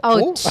was like,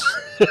 Oh, "Ooh."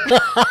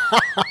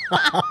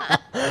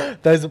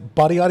 Those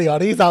body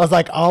oddies, I was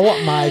like, oh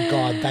my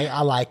God, they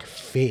are like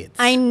fit.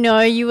 I know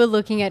you were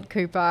looking at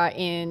Cooper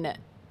in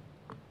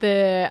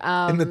the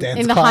dance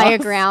in the class? higher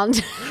ground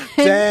in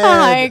the Dead.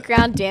 higher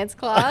ground dance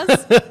class.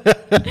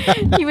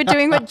 You were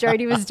doing what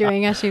Jodie was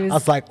doing as she I was.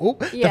 was like, oh,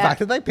 the Yeah. fact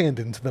that they panned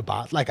into the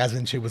butt, like as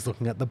in she was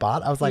looking at the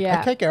butt, I was like,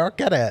 Yeah. okay, girl,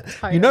 get it.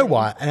 You know Totally.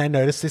 what? And I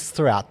noticed this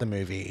throughout the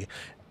movie.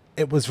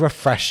 It was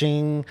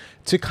refreshing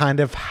to kind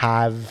of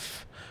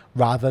have,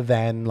 rather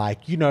than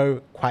like, you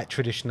know, quite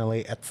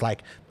traditionally, it's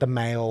like the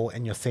male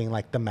and you're seeing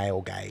like the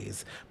male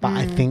gaze. But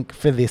I think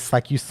for this,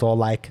 like you saw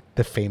like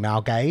the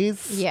female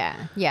gaze.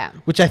 yeah.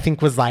 Which I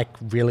think was like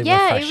really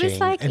Yeah, refreshing it was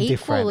like and equal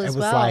different. as It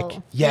was well.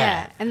 like,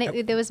 yeah. And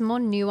there was more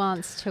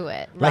nuance to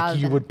it. Like rather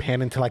you than- would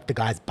pan into like the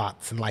guys'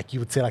 butts and like you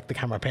would see like the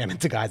camera pan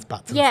into guys'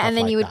 butts. And Yeah, stuff and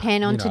then like you would that,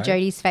 pan you onto know?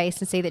 Jodie's face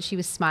and see that she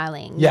was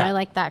smiling. Yeah. You know,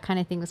 like that kind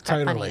of thing was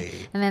quite funny.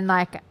 Totally. And then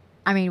like,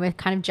 I mean, we're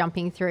kind of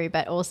jumping through,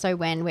 but also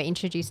when we're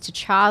introduced to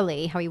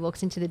Charlie, how he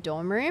walks into the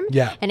dorm room.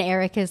 Yeah. And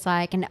Eric is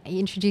like, and he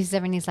introduces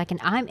everyone. He's like,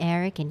 and I'm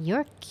Eric, and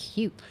you're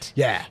cute.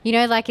 Yeah. You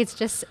know, like it's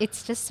just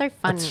so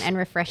fun and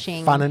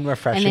refreshing. fun and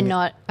refreshing. And they're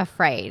not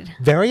afraid.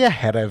 Very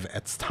ahead of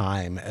its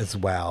time as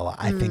well,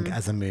 I think, Mm.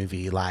 as a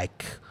movie.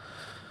 Like,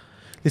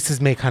 this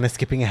is me kind of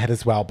skipping ahead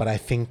as well, but I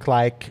think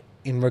like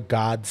in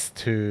regards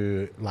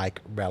to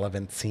like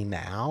relevancy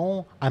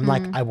now, I'm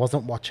like, Mm. I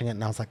wasn't watching it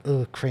and I was like,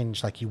 oh,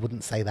 cringe. Like, you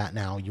wouldn't say that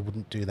now. You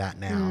wouldn't do that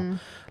now. Mm.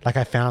 Like,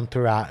 I found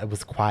throughout it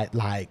was quite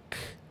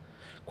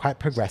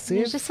progressive.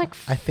 It was just like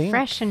I think.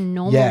 fresh and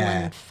normal Yeah.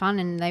 and fun,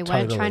 and they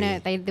weren't trying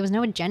Totally. to. There was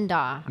no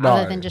agenda No.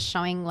 other than just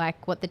showing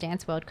like what the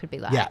dance world could be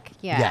like.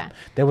 Yeah.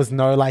 There was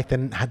no like,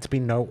 there had to be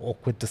no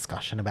awkward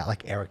discussion about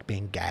like Eric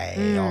being gay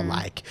Mm. or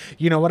like,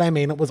 you know what I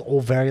mean? It was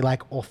all very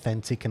like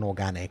authentic and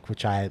organic,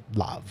 which I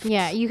loved.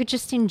 Yeah, you could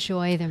just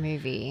enjoy the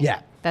movie. Yeah,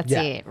 That's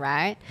yeah. it,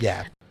 right?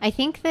 Yeah. I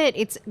think that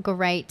it's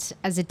great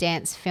as a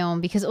dance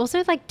film because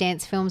also like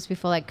dance films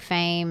before like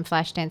Fame,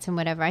 Flashdance and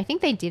whatever, I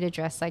think they did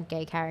address like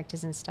gay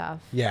characters and stuff.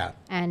 Yeah.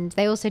 And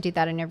they also did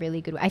that in a really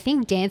good way. I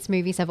think dance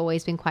movies have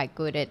always been quite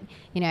good at,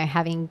 you know,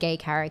 having gay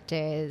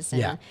characters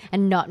and, Yeah.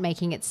 and not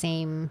making it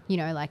seem, you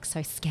know, like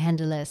so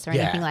scandalous or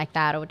Yeah, anything like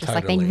that, or just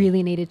like they totally.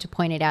 really needed to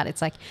point it out.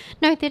 It's like,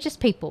 no, they're just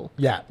people.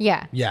 Yeah.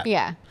 Yeah. Yeah.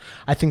 Yeah.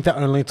 I think the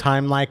only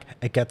time like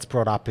it gets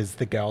brought up is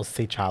the girls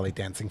see Charlie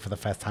dancing for the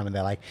first time and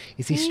they're like,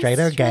 is he He's straight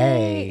or gay?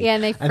 straight. Yeah,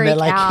 and they they're freak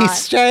like, out. he's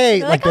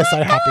straight. They're Like, like, they're "Oh so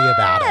my happy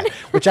about God." it.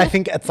 Which I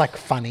think it's like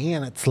funny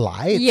and it's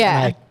light. Yeah.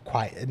 And I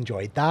quite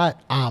enjoyed that.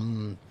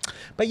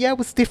 But yeah, it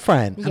was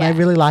different. And I Yeah.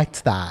 really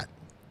liked that.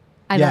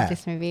 I Yeah. love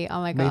this movie.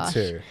 Oh my Me gosh.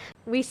 too.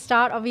 We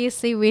start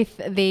obviously with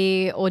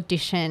the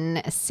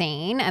audition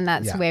scene, and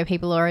that's Yeah. where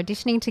people are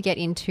auditioning to get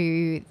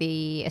into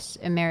the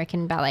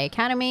American Ballet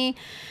Academy.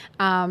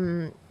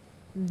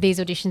 These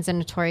auditions are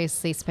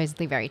notoriously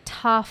supposedly very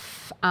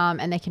tough,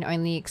 and they can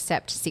only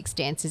accept 6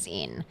 dancers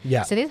in.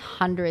 Yeah. So there's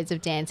hundreds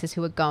of dancers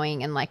who are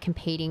going and like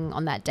competing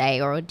on that day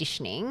or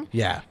auditioning.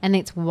 Yeah. And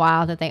it's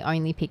wild that they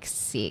only pick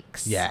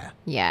 6. Yeah.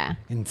 Yeah.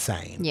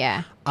 Insane.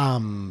 Yeah.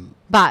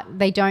 But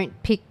they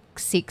don't pick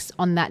 6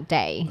 on that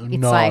day. It's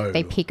No. like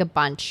they pick a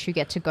bunch who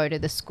get to go to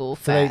the school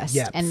So they- first,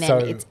 yeah, and then so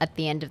it's at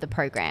the end of the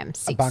program.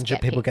 6 A bunch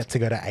of people picked. get to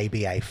go to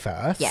ABA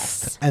first.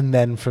 Yes. And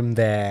then from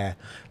there,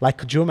 like,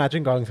 could you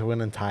imagine going through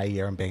an entire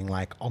year and being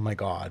like, oh my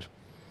God,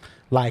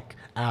 like,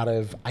 out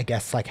of, I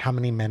guess, like, how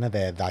many men are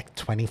there? Like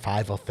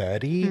 25 or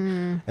 30?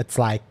 Mm. It's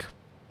like,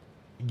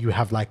 you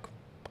have like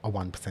a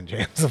 1%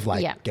 chance of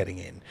like Yeah. getting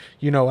in.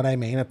 You know what I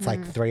mean? It's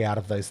like 3 out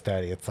of those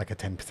 30. It's like a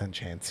 10%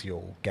 chance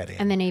you'll get in.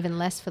 And then even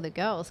less for the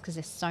girls because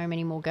there's so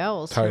many more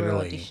girls who are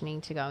Totally.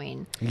 auditioning to go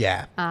in.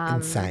 yeah.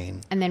 Insane.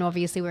 And then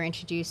obviously we're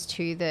introduced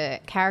to the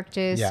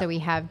characters. Yeah. So we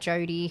have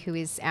Jodie, who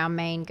is our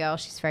main girl.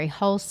 She's very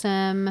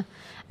wholesome.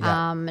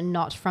 Yeah.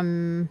 Not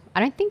from, I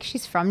don't think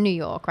she's from New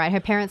York, right? Her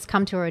parents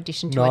come to her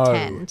audition to No.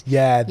 attend.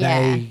 Yeah,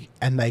 Yeah.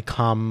 they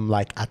come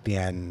like at the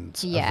end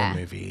Yeah. of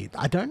the movie.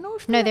 I don't know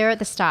if No, they're at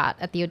the start,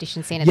 at the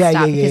audition scene at Yeah, the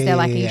start, yeah, because yeah, they're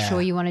like, yeah, are you yeah.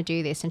 sure you want to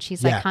do this? And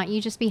she's Yeah. like, can't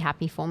you just be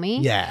happy for me?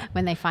 Yeah.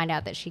 When they find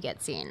out that she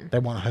gets in. they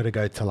want her to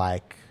go to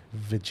like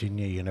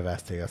Virginia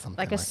University or something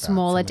like like a that.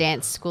 smaller Something-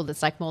 dance school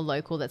that's like more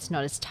local, that's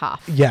not as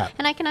tough. Yeah.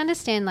 And I can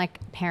understand like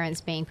parents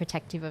being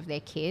protective of their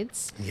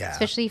kids, Yeah.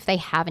 especially if they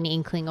have an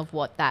inkling of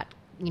what that,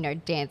 you know,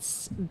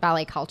 dance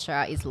ballet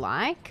culture is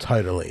like.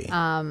 Totally.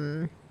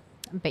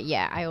 But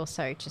yeah, I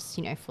also just,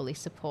 you know, fully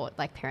support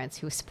like parents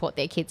who support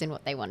their kids in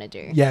what they want to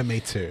do. yeah, me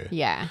too.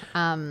 Yeah.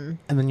 And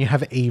then you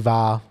have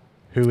Eva,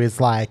 who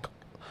is like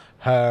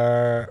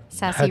her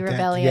Sassy,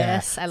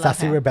 rebellious. I love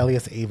sassy, her.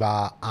 rebellious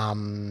Eva.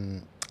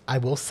 I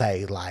will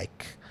say,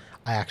 like,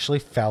 I actually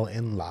fell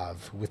in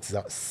love with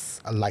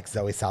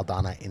Zoe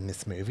Saldana in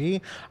this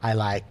movie. I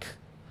like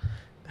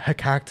her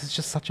character's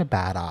just such a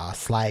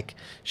badass. Like,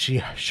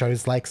 she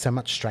shows like so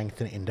much strength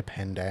and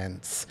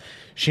independence.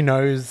 She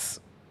knows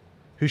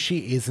who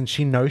she is, and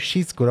she knows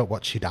she's good at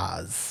what she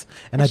does.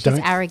 And I She's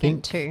don't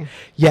arrogant think, too.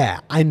 Yeah,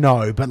 I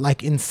know, but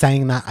like in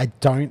saying that, I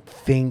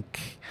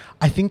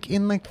think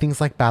in like things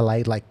like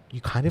ballet, like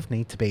you kind of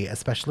need to be,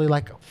 especially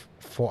like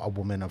for a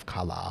woman of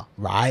color,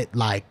 right?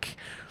 Like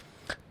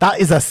that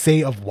is a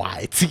sea of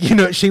white. You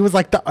know, she was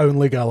like the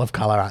only girl of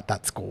color at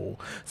that school.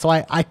 So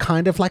I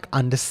kind of like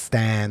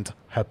understand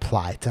her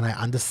plight, and I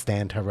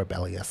understand her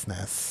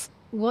rebelliousness.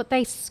 What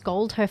they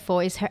scold her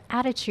for is her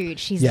attitude.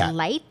 She's Yeah.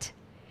 late.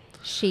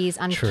 She's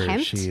True,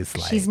 unkempt. she is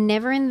late. She's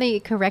never in the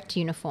correct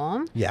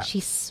uniform. Yeah. She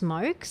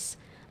smokes.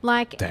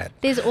 Like Dead.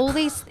 there's all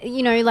these,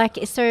 you know, like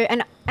so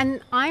and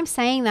I'm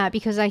saying that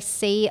because I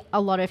see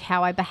a lot of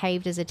how I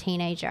behaved as a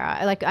teenager.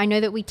 Like I know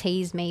that we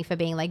tease me for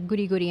being like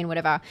goody goody and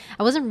whatever.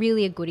 I wasn't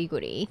really a goody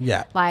goody.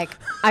 Yeah. Like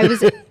I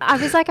was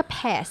like a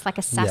pest, like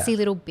a sassy Yeah.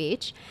 little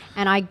bitch,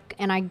 and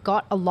I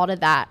got a lot of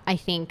that, I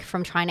think,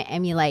 from trying to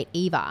emulate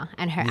Eva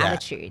and her Yeah.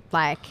 attitude.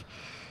 Like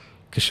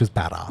Because she was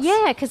badass.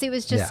 yeah, because it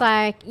was just Yeah.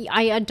 like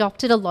I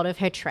adopted a lot of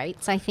her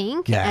traits, I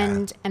think.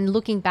 Yeah. And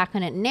looking back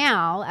on it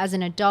now as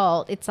an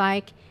adult, it's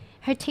like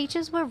her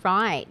teachers were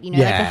right. You know,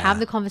 like they Yeah. have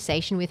the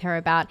conversation with her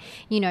about,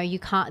 you know, you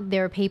can't,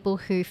 there are people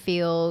who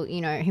feel,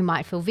 you know, who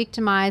might feel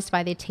victimized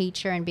by their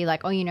teacher and be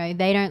like, oh, you know,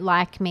 they don't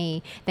like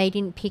me. They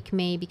didn't pick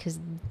me because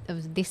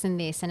of this and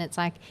this. And it's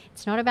like,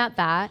 it's not about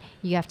that.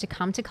 You have to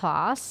come to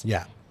class,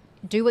 Yeah.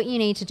 do what you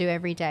need to do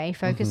every day,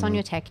 focus on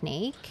your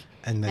technique.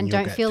 And then And you'll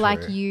don't get feel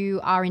like through. you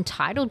are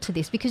entitled to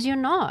this because you're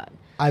not.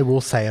 I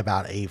will say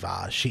about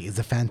Eva, she is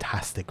a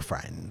fantastic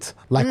friend.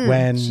 Like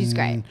when she's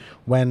great.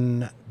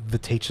 When the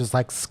teacher's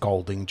like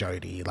scolding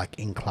Jodie like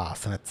in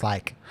class, and it's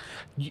like,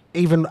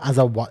 even as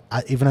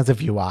a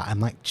viewer, I'm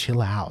like,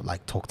 chill out,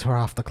 like talk to her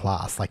after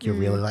class, like you're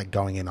really like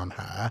going in on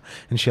her,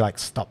 and she like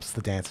stops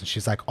the dance and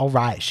she's like, all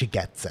right, she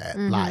gets it.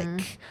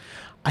 Like,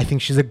 I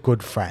think she's a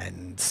good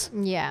friend.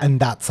 Yeah. And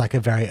that's like a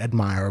very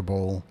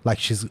admirable, like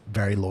she's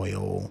very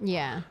loyal.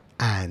 Yeah.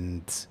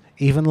 And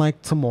even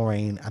like to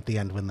Maureen at the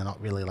end when they're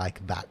not really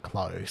like that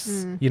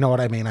close. You know what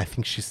I mean? I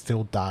think she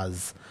still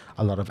does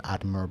a lot of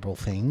admirable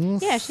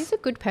things. Yeah, she's a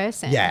good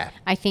person. Yeah.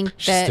 I think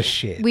She's that the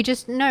shit. we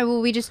just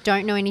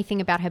don't know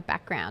anything about her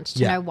background to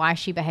Yeah. know why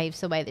she behaves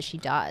the way that she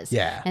does.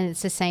 Yeah. And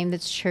it's the same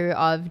that's true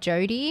of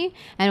Jodie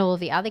and all of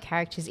the other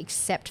characters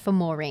except for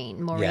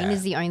Maureen. Maureen Yeah.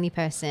 is the only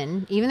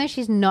person, even though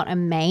she's not a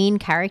main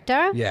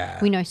character, Yeah.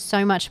 we know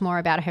so much more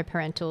about her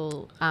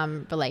parental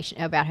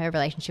about her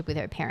relationship with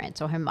her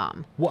parents or her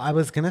mum. Well, I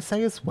was going to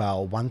say as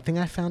well, one thing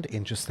I found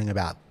interesting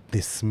about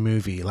this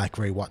movie, like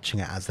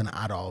rewatching it as an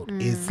adult,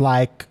 is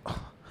like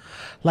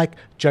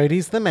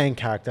Jodie's the main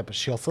character, but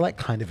she also like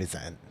kind of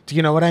isn't. Do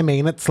you know what I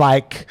mean? It's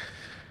like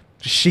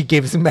she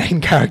gives main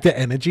character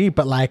energy,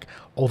 but like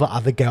all the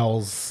other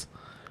girls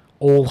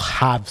all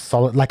have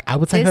solid, like I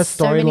would say There's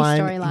her so many storyline.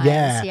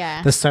 storylines,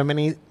 yeah. There's so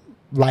many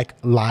like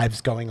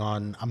lives going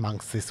on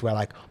amongst this where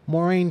like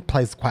Maureen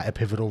plays quite a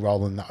pivotal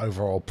role in the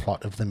overall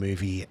plot of the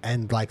movie,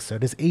 and like so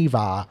does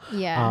Eva.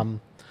 Yeah.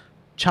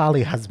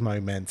 Charlie has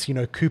moments, you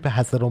know, Cooper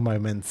has little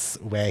moments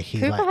where he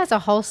Cooper like, has a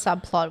whole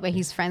subplot where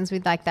he's friends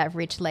with like that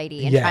rich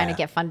lady and Yeah. trying to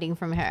get funding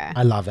from her.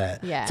 I love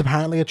it. Yeah. It's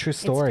apparently a true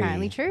story. It's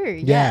apparently true.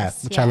 Yeah,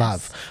 Yes, which I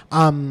love.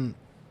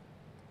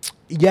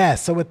 Yeah,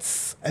 so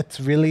it's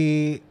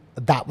really,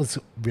 that was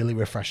really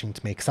refreshing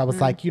to me because I was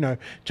like, you know,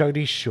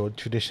 Jodie should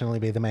traditionally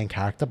be the main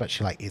character, but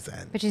she like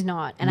isn't. But she's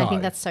not. And I No.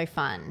 think that's so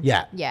fun.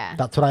 Yeah. Yeah.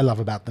 That's what I love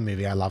about the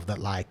movie. I love that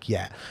like,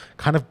 yeah,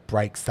 kind of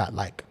breaks that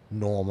like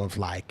norm of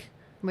like,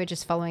 We're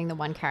just following the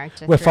one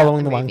character. we're throughout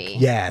following the one. movie.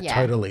 Yeah,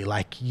 totally.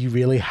 Like you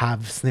really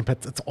have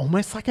snippets. It's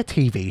almost like a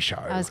TV show.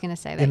 I was gonna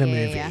say that, in a yeah,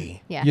 movie. yeah, yeah.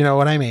 Yeah. You know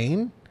what I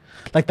mean?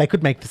 Like they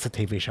could make this a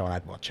TV show and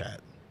I'd watch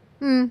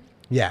it.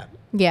 Yeah.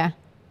 Yeah.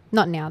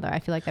 Not now, though. I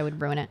feel like they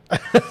would ruin it.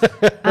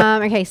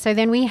 Okay, so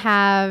then we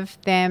have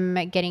them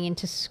getting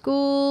into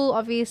school,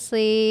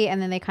 obviously,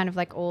 and then they kind of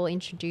like all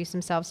introduce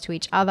themselves to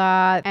each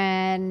other,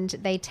 and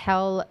they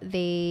tell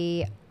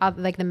the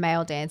like the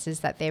male dancers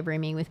that they're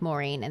rooming with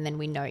Maureen, and then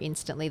we know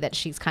instantly that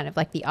she's kind of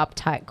like the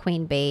uptight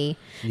queen bee.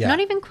 Yeah. Not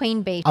even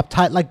queen bee.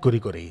 Uptight like goody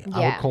goody. I would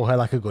Yeah. call her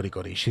like a goody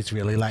goody. She's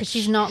really like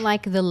She's not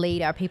like the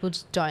leader. People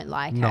just don't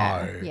like her.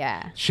 no.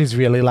 Yeah. She's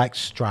really like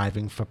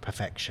striving for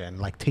perfection,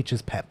 like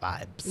teacher's pet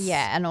vibes.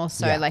 Yeah, and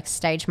also Yeah. like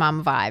stage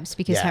mum vibes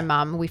because Yeah. her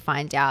mum, we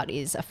find out,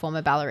 is a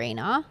former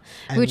ballerina,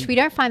 And- which we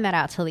don't find that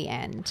out till the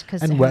end.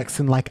 And works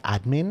in like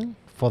admin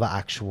for the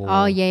actual.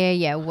 Oh,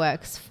 yeah.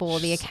 Works for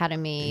the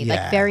academy. Yeah.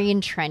 Like very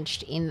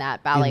entrenched in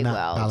that ballet that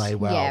world. ballet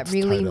world, Yeah,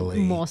 really totally.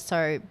 more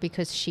so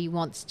because she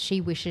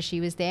wishes she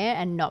was there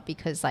and not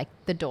because like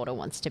the daughter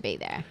wants to be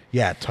there.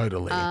 Yeah,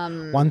 totally.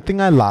 One thing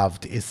I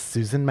loved is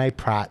Susan May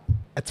Pratt.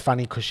 It's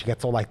funny because she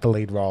gets all like the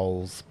lead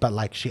roles, but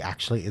like she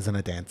actually isn't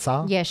a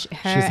dancer. Yeah, her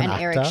She's an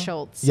and Eric actor.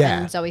 Schultz Yeah.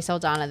 and Zoe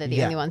Saldana, they're the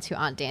Yeah. only ones who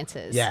aren't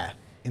dancers. Yeah,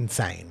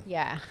 insane.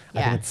 Yeah.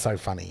 I think it's so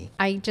funny.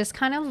 I just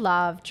kind of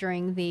love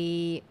during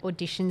the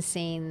audition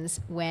scenes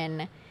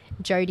when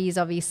Jodie is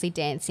obviously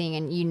dancing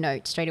and you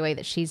note straight away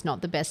that she's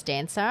not the best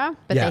dancer,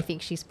 but Yeah. they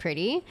think she's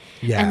pretty.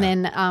 Yeah. And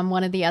then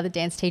one of the other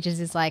dance teachers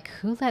is like,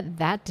 who let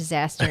that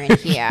disaster in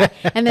here?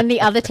 And then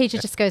the other teacher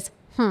just goes,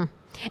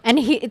 And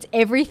it's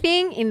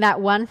everything in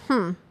that one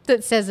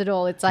that says it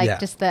all. It's like Yeah.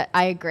 just that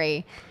I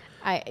agree.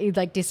 I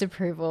like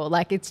disapproval.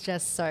 Like it's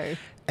just so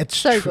It's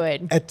so tr-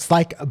 good. It's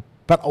like,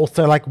 but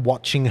also like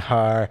watching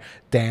her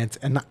dance,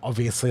 and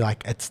obviously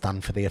like it's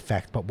done for the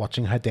effect, but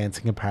watching her dance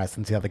in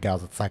comparison to the other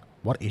girls, it's like,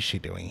 what is she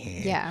doing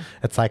here? Yeah.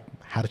 It's like,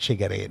 how did she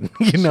get in?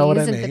 You know what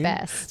I isn't mean? the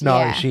best, No,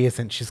 yeah. she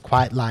isn't. She's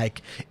quite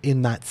like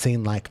in that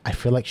scene. Like I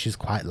feel like she's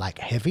quite like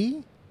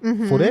heavy.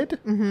 Mm-hmm.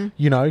 Footed,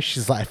 you know,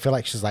 she's like, I feel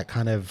like she's like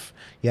kind of,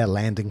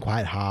 landing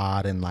quite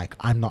hard, and like,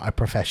 I'm not a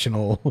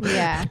professional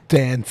Yeah.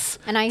 dance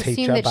And I assume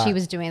teacher, that she but-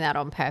 was doing that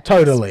on purpose.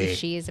 Totally. Because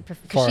she is For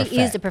because she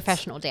is a effect.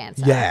 professional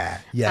dancer. Yeah,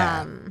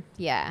 yeah.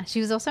 Yeah. She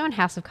was also on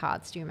House of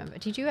Cards. Do you remember?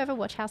 Did you ever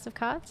watch House of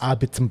Cards?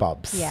 Bits and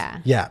bobs.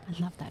 Yeah. Yeah.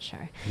 I love that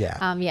show.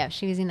 Yeah. Yeah,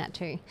 she was in that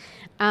too.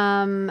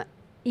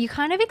 You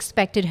kind of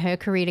expected her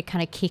career to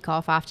kind of kick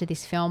off after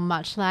this film,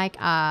 much like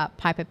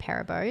Piper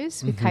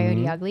Perabose with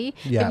Coyote Ugly.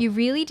 Yeah. But you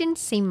really didn't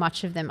see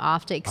much of them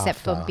after, except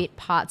for bit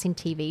parts in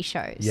TV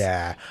shows.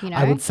 Yeah. You know?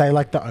 I would say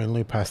like the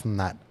only person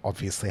that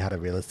obviously had a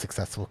really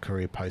successful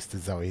career post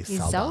is Zoe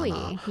Saldana.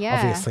 Zoe, yeah.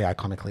 Obviously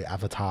iconically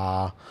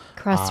Avatar.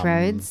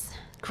 Crossroads.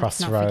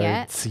 Let's not forget.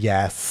 Crossroads,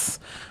 yes.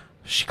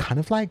 She kind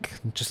of like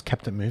just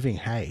kept it moving.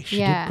 Hey, she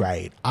Yeah. did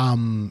great.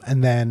 And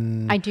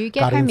then I do get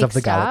Guardians her of the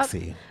mixed up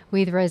Galaxy.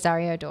 with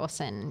Rosario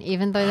Dawson,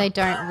 even though they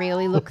don't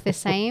really look the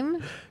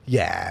same.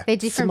 Yeah. They're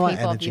different similar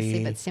people, energy.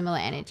 obviously, but similar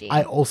energy.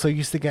 I also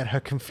used to get her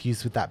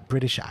confused with that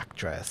British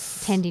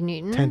actress. Tandy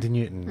Newton. Tandy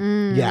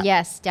Newton. Yeah.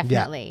 yes,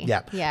 definitely.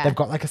 Yeah. Yeah. They've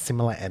got like a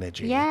similar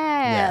energy.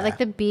 Yeah, like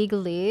the big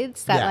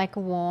lids, that Yeah. like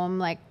warm,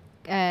 like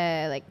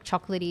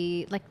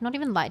chocolatey, like not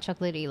even light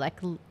chocolatey, like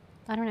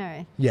I don't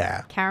know,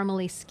 Yeah.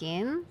 caramelly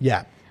skin.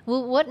 Yeah.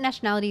 Well, what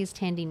nationality is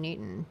Tandy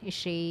Newton? Is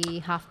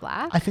she half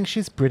black? I think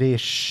she's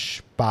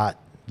British, but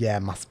yeah,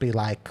 must be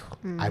like,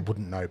 Hmm. I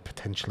wouldn't know,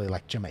 potentially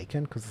like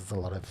Jamaican, because there's a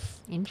lot of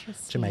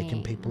Interesting.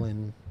 Jamaican people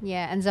in.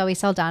 Yeah, and Zoe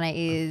Saldana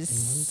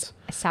is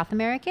South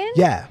American.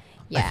 Yeah. I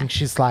Yeah. think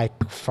she's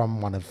like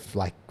from one of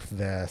like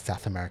the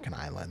South American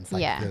islands,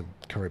 like Yeah. the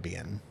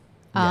Caribbean.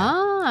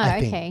 Ah, I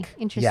think. okay,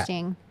 Yeah.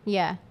 interesting.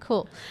 Yeah,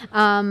 cool.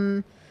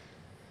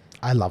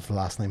 I love the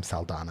last name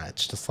Saldana.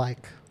 It's just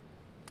like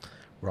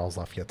rolls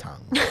off your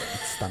tongue.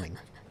 It's stunning.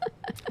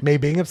 Me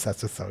being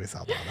obsessed with Zoe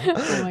Saldana.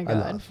 Oh my I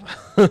God.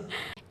 love.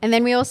 And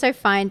then we also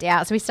find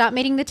out, so we start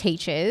meeting the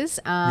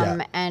teachers,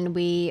 Yeah. and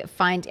we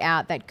find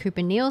out that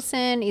Cooper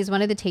Nielsen is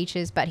one of the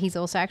teachers, but he's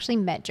also actually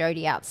met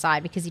Jodie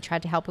outside because he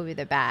tried to help her with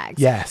her bags.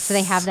 Yes. So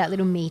they have that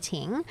little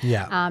meeting.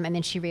 Yeah. And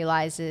then she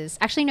realizes,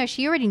 actually, no,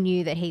 she already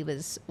knew that he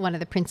was one of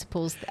the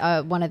principals,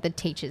 one of the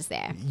teachers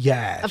there.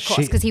 Yeah. Of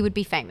course, because he would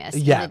be famous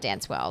in the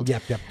dance world.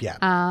 Yep.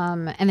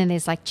 And then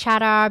there's like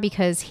chatter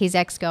because his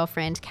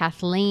ex-girlfriend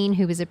Kathleen,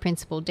 who was a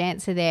principal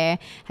dancer there,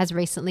 has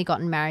recently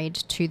gotten married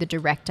to the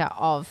director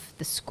of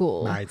the school.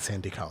 Married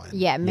Sandy Cohen.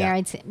 Yeah,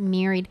 married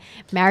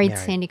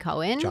Sandy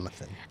Cohen.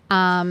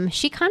 Jonathan.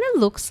 She kind of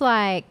looks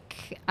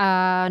like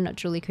not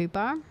Julie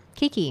Cooper,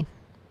 Kiki,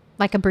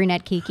 like a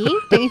brunette Kiki,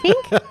 don't you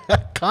think?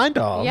 Kind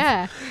of.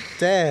 Yeah.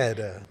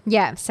 Dead.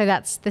 Yeah, so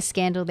that's the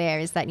scandal there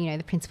is that,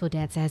 the principal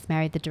dancer has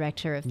married the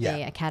director of Yeah.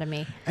 the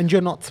academy. And you're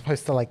not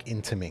supposed to like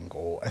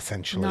intermingle,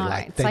 essentially. No,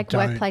 like, it's they like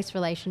don't- workplace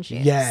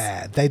relationships.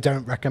 Yeah, they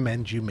don't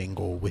recommend you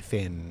mingle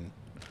within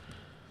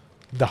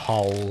the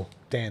whole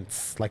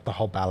dance, like the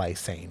whole ballet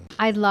scene.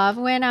 I love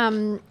when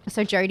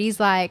so Jodie's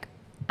like,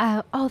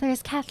 oh,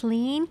 there's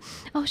Kathleen.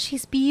 Oh,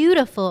 she's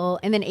beautiful.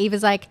 And then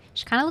Eva's like,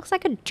 she kind of looks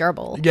like a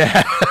gerbil.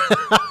 Yeah.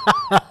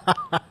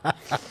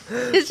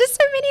 There's just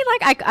so many,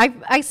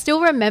 like, I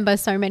still remember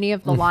so many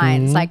of the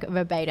lines, like,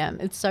 verbatim.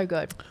 It's so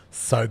good.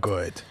 So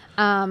good.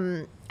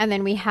 And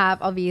then we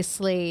have,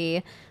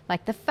 obviously,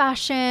 like, the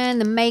fashion,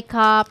 the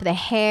makeup, the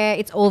hair.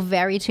 It's all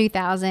very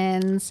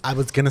 2000s. I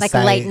was going to like,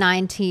 say. late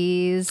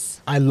 90s.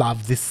 I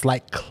love this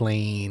like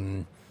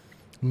clean,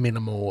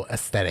 minimal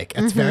aesthetic.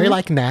 It's very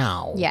like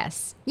now.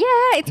 Yes. Yeah,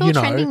 it's all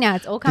trending now.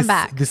 It's all come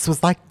back. This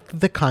was like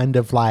the kind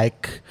of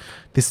like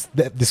this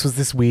was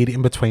this weird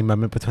in between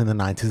moment between the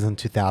 90s and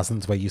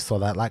 2000s where you saw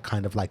that like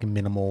kind of like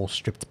minimal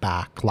stripped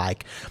back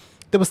like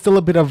there was still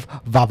a bit of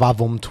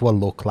va-va-vum to a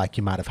look. Like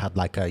you might have had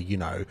like a, you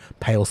know,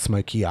 pale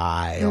smoky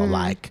eye or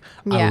like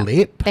a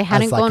lip. They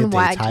hadn't as, like, gone a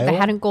Y. detail. They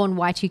hadn't gone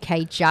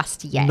Y2K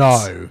just yet.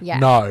 No, Yeah.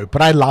 no.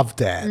 But I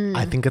loved it.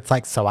 I think it's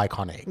like so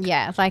iconic.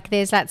 Yeah, like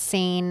there's that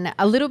scene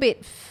a little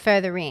bit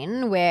further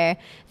in where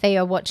they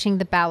are watching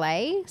the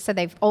ballet. So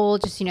they've all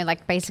just, you know,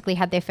 like basically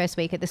had their first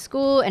week at the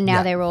school, and now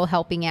Yeah. they're all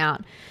helping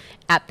out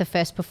at the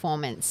first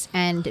performance.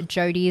 And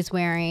Jodie is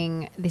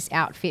wearing this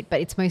outfit,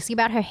 but it's mostly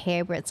about her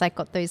hair, where it's like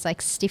got those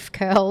like stiff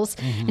curls,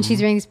 and she's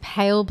wearing this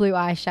pale blue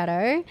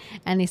eyeshadow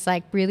and this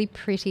like really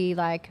pretty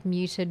like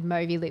muted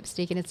mauvey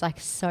lipstick, and it's like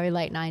so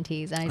late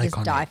 90s, and I just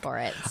Iconic. die for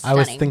it. I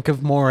always Stunning. think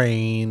of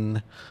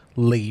Maureen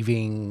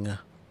leaving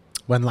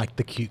when like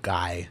the cute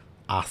guy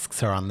asks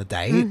her on the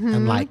date,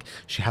 and like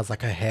she has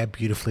like her hair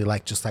beautifully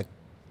like just like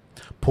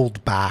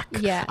pulled back.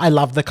 Yeah. I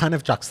love the kind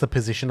of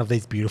juxtaposition of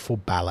these beautiful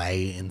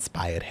ballet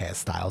inspired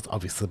hairstyles,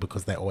 obviously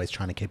because they're always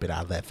trying to keep it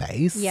out of their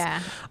face.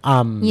 Yeah.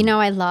 You know,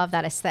 I love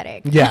that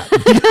aesthetic. Yeah.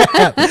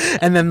 Yeah.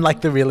 And then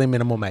like the really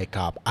minimal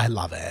makeup. I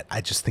love it.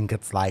 I just think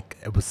it's like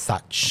it was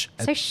such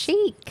So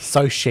chic.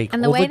 so chic.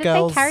 And the All way that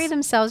girls, they carry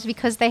themselves,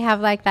 because they have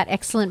like that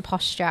excellent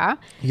posture,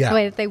 Yeah. the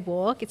way that they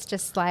walk, it's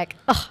just like,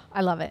 oh,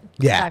 I love it.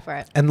 Yeah. Die for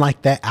it. And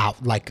like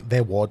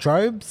their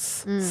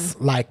wardrobes,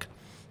 like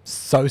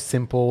so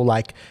simple,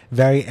 like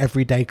very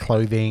everyday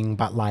clothing,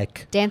 but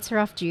like Dancer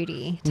off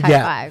duty type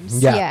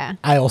vibes. Yeah.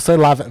 I also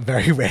love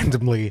very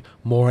randomly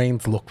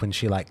Maureen's look when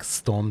she like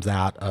storms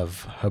out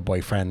of her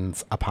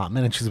boyfriend's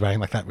apartment and she's wearing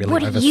like that really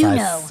What do oversized. you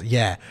know?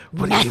 Yeah.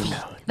 What do you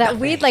know? That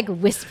weird like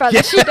whisper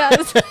that she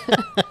does.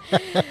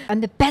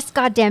 I'm the best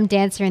goddamn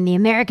dancer in the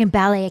American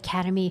Ballet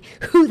Academy.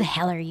 Who the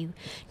hell are you?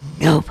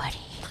 Nobody.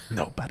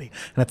 Nobody.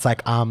 And it's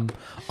like, old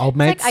Like,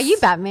 mates. are you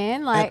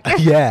Batman? Like,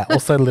 Yeah.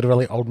 Also,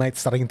 literally, old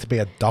mate's starting to be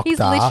a doctor. he's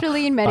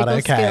literally in medical but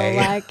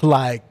okay. skill.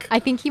 Like, I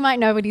think he might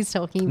know what he's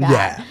talking about.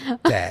 yeah,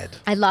 dead.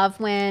 I love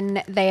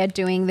when they are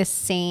doing this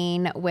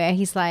scene where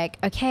he's like,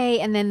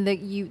 okay, and then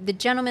the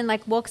gentleman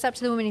like walks up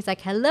to the woman. He's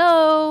like,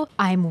 hello,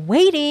 I'm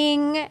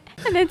waiting.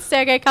 And then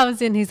Sergei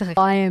comes in. He's like,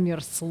 I am your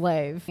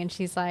slave. And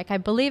she's like, I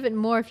believe it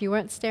more if you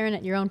weren't staring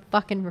at your own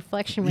fucking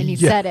reflection when you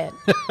Yeah. said it.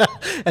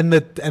 And the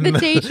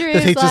teacher the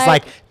is teacher's like-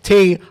 like,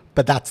 tea,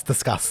 but that's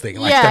disgusting.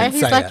 Like, Yeah, don't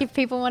he's say like, it. if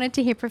people wanted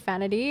to hear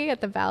profanity at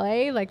the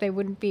ballet, like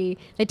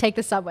they'd take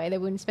the subway. They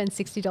wouldn't spend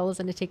 $60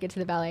 on a ticket to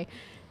the ballet.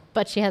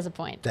 But she has a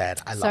point. Dead.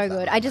 I love so that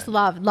good. I just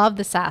love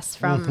the sass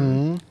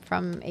from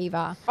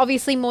Eva.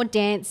 Obviously more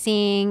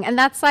dancing, and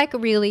that's like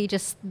really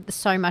just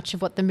so much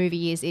of what the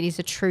movie is. It is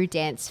a true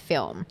dance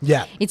film.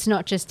 Yeah. It's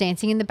not just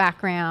dancing in the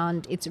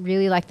background. It's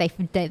really like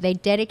they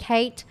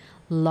dedicate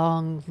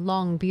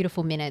long,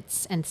 beautiful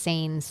minutes and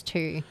scenes to,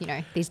 you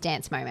know, these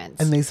dance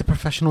moments. And these are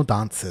professional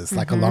dancers.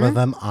 Like a lot of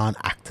them aren't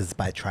actors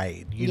by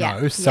trade, you Yeah,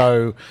 know?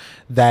 So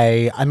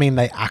they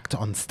act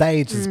on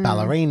stage as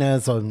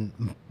ballerinas or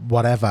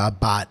whatever,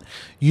 but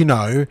you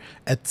know,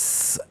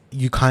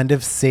 you kind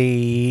of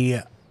see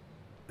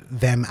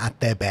them at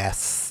their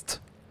best,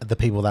 the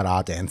people that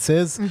are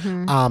dancers.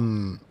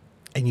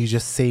 And you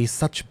just see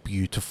such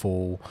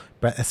beautiful,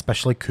 but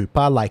especially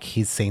Cooper, like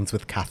his scenes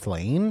with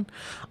Kathleen.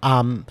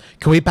 Can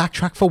we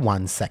backtrack for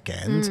 1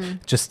 second,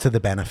 just to the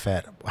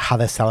benefit, how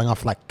they're selling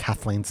off like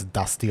Kathleen's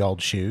dusty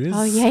old shoes?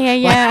 Oh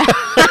yeah.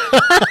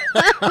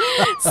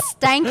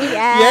 Stanky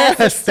ass,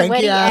 Yeah,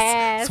 sweaty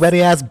ass.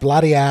 sweaty ass,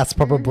 bloody ass,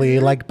 probably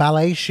like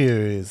ballet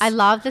shoes. I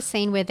love the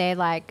scene where they're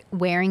like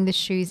wearing the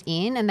shoes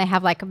in, and they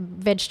have like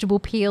vegetable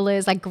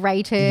peelers, like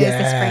graters. They're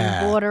Yeah.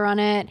 spraying water on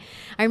it.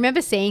 I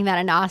remember seeing that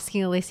and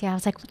asking Alicia, I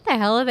was like, "What the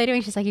hell are they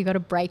doing?" She's like, "You got to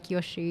break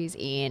your shoes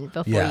in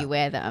before Yeah. you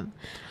wear them."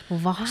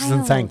 Wild. Which is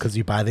insane because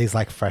you buy these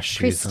like fresh shoes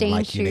Pristine and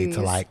like shoes, you need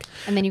to like,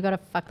 and then you got to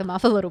fuck them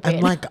up a little bit.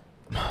 and like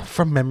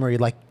from memory,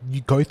 like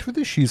you go through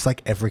the shoes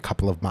like every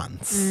couple of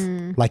months.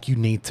 Like you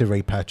need to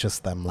repurchase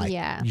them. Like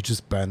Yeah. you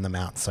just burn them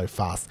out so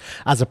fast.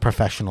 As a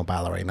professional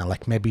ballerina,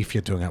 like maybe if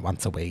you're doing it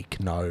once a week,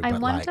 no. I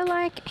but wonder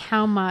like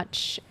how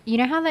much, you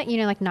know how that, you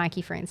know, like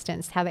Nike, for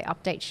instance, how they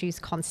update shoes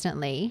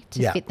constantly to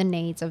Yeah. fit the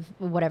needs of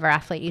whatever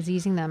athlete is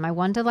using them. I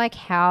wonder like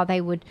how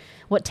they would,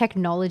 what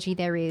technology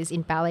there is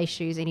in ballet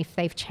shoes, and if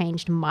they've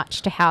changed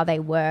much to how they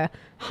were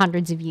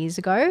hundreds of years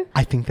ago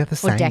I think they're the or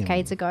same.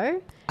 decades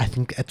ago. I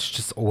think it's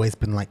just always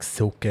been like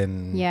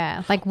silken.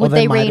 Yeah. Like Or would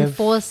they they might have-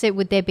 reinforce it?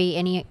 Would there be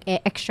any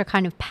extra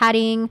kind of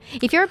padding?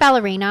 If you're a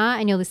ballerina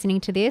and you're listening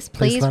to this,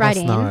 please let write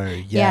us in. know.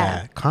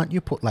 Yeah. Can't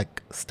you put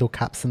like steel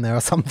caps in there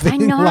or something? I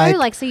know,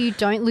 like so you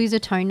don't lose a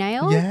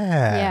toenail.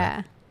 Yeah.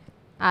 Yeah.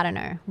 I don't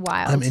know.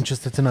 Wild. I'm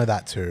interested to know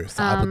that too.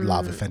 So I would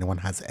love if anyone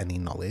has any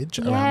knowledge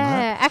around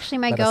Yeah, that. actually,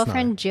 my Let us know.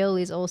 girlfriend Jill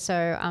is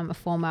also a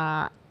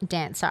former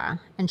dancer,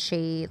 and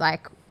she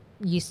like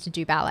used to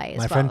do ballet as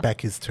My well. friend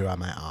Beck is too. I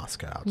might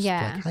ask her. I'll just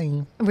Yeah.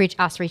 be like,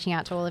 Us reaching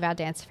out to all of our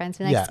dance friends,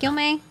 and like, Yeah. "Excuse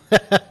me."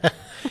 hey,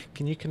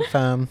 can you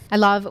confirm? I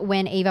love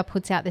when Eva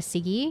puts out the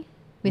ciggy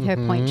with her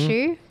point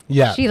shoe.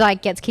 Yeah. she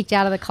like gets kicked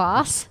out of the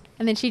class,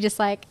 and then she just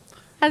like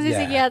has a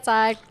Yeah. ciggy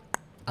outside.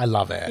 I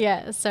love it.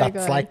 Yeah, so That's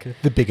good. like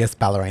the biggest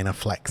ballerina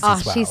flex Oh,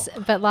 as well. she's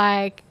but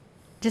like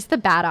just the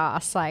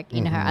badass, like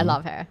in her. I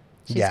love her.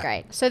 She's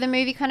great. So the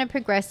movie kind of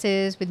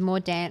progresses with more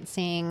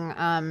dancing.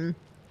 And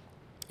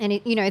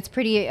it's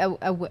pretty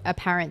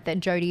apparent that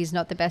Jodie is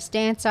not the best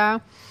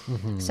dancer.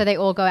 So they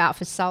all go out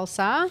for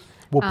salsa.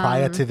 Well,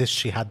 prior to this,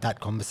 she had that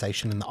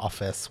conversation in the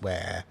office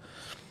where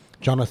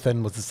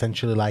Jonathan was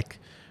essentially like,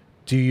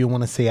 do you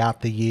want to see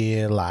out the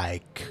year?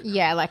 Like,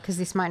 yeah, like, because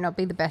this might not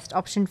be the best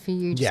option for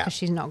you just because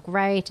she's not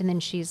great. And then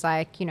she's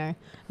like, I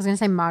was going to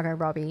say Margot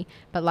Robbie,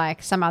 but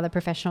like some other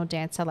professional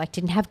dancer, like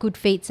didn't have good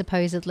feet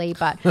supposedly.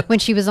 But when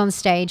she was on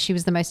stage, she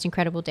was the most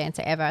incredible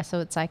dancer ever. So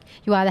it's like,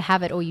 you either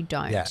have it or you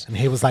don't. Yeah. And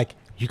he was like,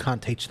 you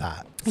can't teach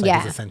that. So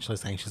he's essentially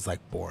saying she's like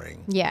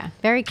boring. Yeah.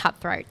 Very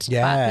cutthroat.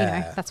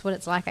 Yeah. But, that's what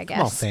it's like, I guess.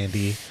 Come on,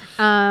 Sandy.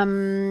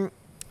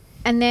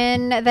 And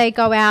then they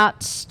go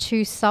out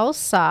to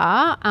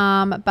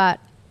salsa, but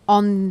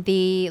on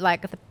the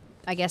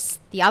I guess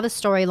the other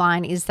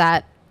storyline is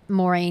that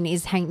Maureen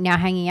is now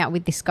hanging out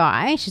with this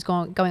guy. She's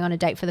going on a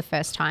date for the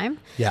first time.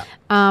 Yeah.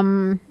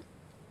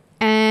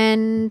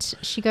 And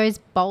she goes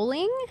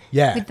bowling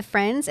with the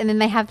friends, and then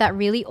they have that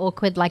really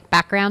awkward like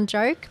background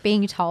joke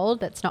being told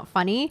that's not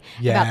funny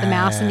about the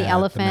mouse and the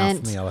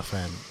elephant.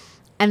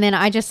 And then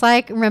I just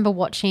like remember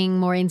watching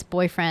Maureen's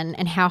boyfriend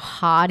and how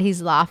hard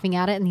he's laughing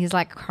at it, and he's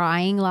like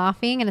crying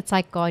laughing, and it's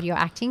like, God, you're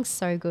acting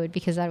so good,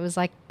 because that was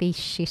like the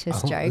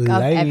shittest joke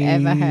I've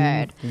ever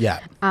heard. Yeah.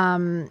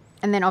 And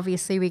then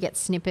obviously we get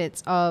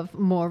snippets of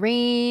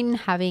Maureen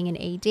having an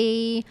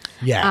ED.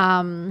 Yeah.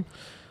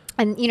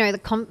 And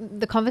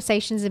the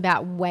conversations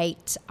about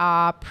weight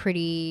are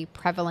pretty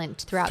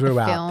prevalent throughout the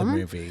film. The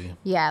movie.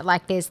 Yeah,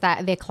 like there's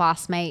their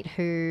classmate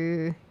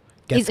who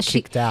gets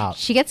kicked out.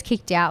 She gets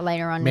kicked out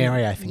later on.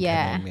 Mary, I think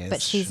her name is.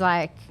 But she's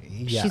like,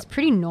 she's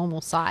pretty normal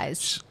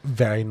size.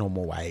 Very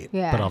normal weight,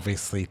 yeah. but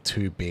obviously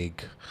too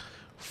big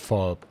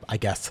for, I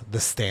guess, the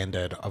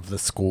standard of the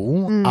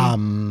school.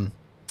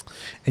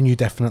 And you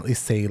definitely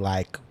see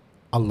like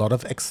a lot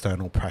of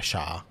external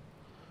pressure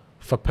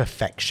for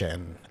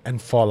perfection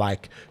and for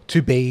like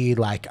to be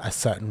like a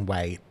certain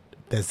weight.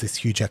 There's this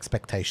huge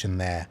expectation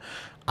there.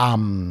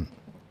 And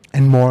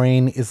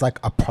Maureen is like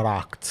a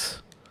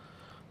product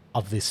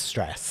of this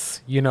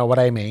stress. You know what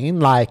I mean?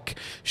 Like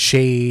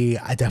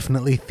I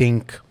definitely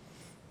think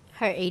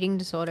her eating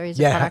disorder is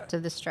a product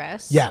of the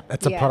stress. Yeah,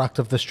 it's a product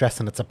of the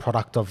stress, and it's a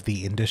product of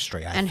the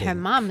industry, I think. Her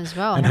mum as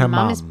well. And her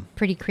mum is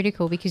pretty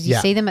critical, because you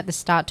see them at the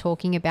start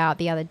talking about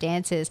the other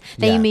dancers.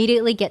 They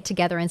immediately get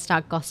together and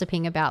start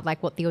gossiping about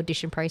like what the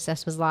audition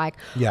process was like,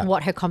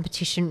 what her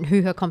competition,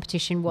 who her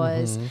competition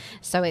was.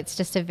 So it's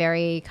just a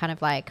very kind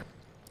of like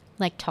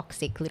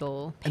toxic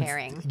little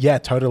pairing. Yeah,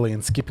 totally.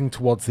 And skipping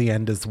towards the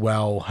end as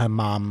well, her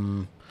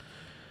mum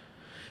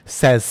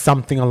says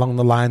something along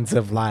the lines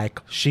of like,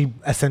 she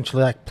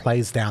essentially like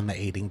plays down the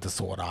eating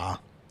disorder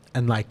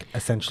and like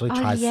essentially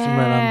tries to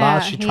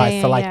remember. She tries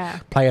to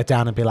like play it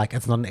down and be like,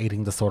 it's not an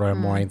eating disorder.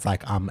 And Maureen's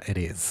like, it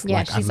is. Yeah,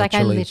 like, she's like,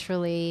 I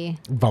literally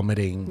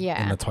vomiting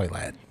in the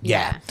toilet.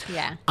 Yeah.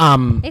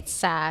 It's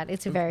sad.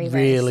 It's very,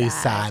 really very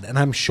sad. And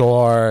I'm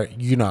sure,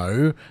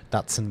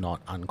 that's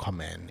not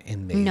uncommon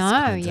in these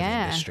kinds of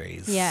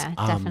industries. Yeah,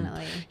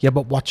 definitely. Yeah,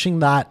 but watching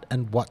that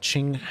and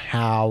watching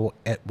how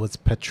it was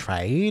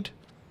portrayed,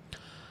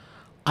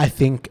 I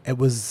think it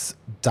was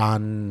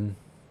done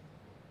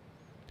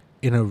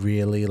in a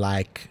really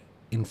like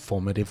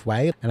informative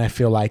way. And I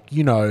feel like,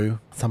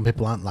 some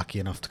people aren't lucky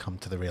enough to come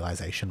to the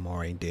realization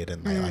Maureen did,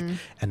 and they like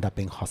end up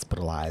being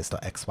hospitalized or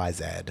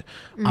XYZ.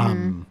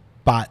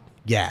 But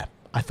yeah,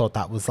 I thought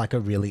that was like a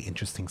really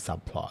interesting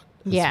subplot.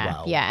 As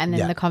well. Yeah. And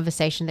then the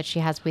conversation that she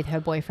has with her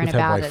boyfriend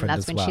about it. And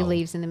that's when she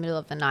leaves in the middle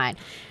of the night.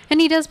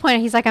 And he does point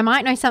out, he's like, I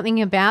might know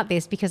something about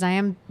this because I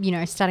am,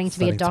 studying to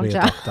be a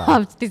doctor.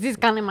 This is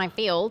kind of my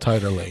field.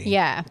 Totally.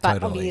 Yeah.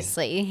 But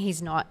obviously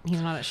he's not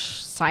a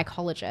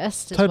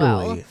psychologist as totally.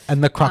 well.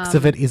 And the crux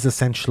of it is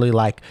essentially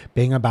like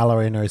being a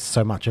ballerina is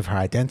so much of her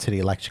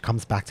identity. Like she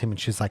comes back to him and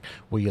she's like,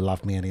 will you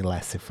love me any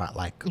less if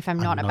I'm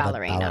not a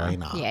ballerina?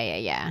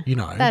 Yeah.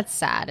 Yeah. That's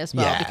sad as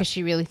well because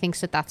she really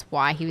thinks that that's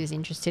why he was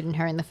interested in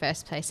her in the first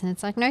place, and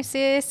it's like, no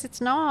sis,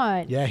 it's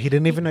not. Yeah, he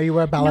didn't even know you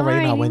were a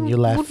ballerina when you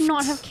left. Would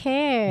not have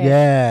cared.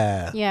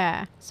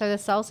 Yeah. So the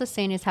salsa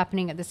scene is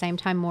happening at the same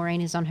time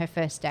Maureen is on her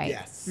first date.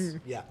 Yes.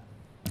 Yeah.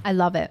 I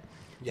love it.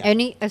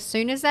 As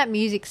soon as that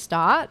music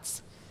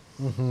starts,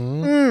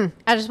 I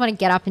just want to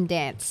get up and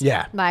dance.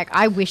 Yeah. Like,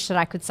 I wish that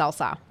I could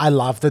salsa. I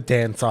love the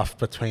dance off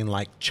between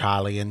like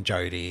Charlie and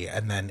Jodie,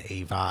 and then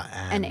Eva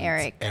and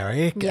Eric.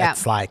 Yeah.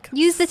 It's like,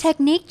 use the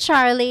technique,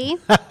 Charlie.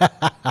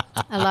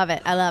 I love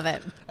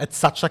it. It's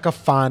such like a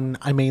fun,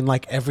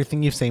 like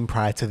everything you've seen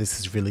prior to this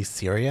is really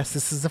serious.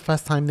 This is the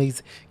first time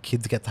these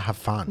kids get to have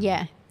fun.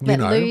 Yeah. Let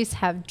loose,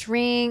 have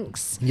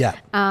drinks. Yeah.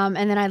 And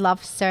then I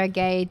love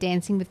Sergey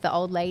dancing with the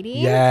old lady.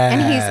 Yes.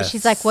 And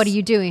she's like, what are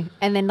you doing?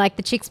 And then like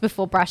the chicks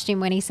before brushed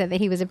him when he said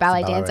that he was a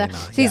ballet dancer.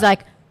 So he's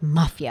like,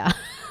 mafia.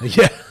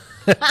 Yeah.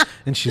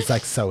 And she's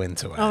like so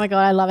into it. Oh my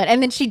God, I love it.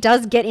 And then she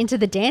does get into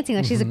the dancing.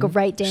 Like she's a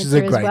great dancer She's a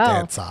great as well.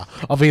 dancer.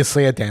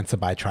 Obviously a dancer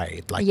by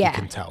trade. Like you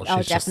can tell.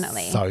 She's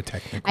definitely. just so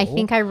technical. I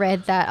think I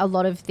read that a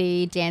lot of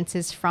the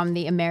dancers from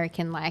the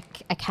American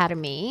like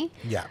academy,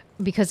 Yeah.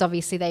 because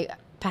obviously they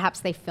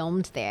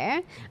filmed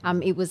there.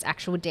 It was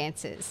actual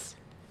dancers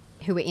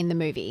who were in the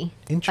movie,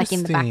 like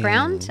in the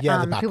background, Yeah,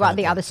 the who are background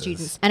the other dancers.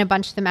 students, and a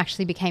bunch of them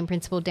actually became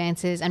principal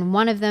dancers, and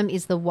one of them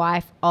is the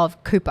wife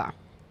of Cooper,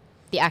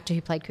 the actor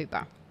who played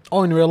Cooper.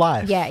 Oh, in real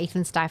life? Yeah,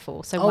 Ethan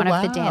Stifle. So Oh, one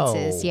of the wow.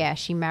 dancers, yeah,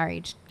 she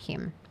married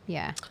him.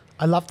 Yeah.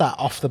 I love that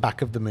off the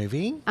back of the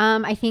movie.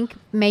 I think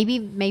maybe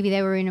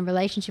they were in a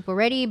relationship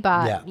already,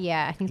 but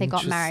Yeah. I think they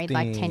got married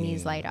like 10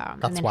 years Interesting. later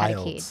That's and then had a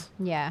wild. kid.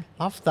 Yeah.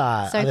 Love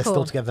that. So Are they cool.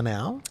 still together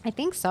now? I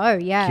think so.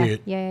 Yeah.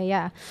 Cute.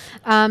 Yeah.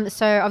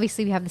 So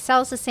obviously we have the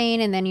salsa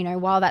scene, and then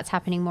while that's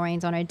happening,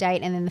 Maureen's on her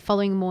date, and then the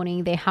following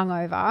morning they're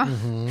hungover.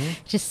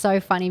 Just so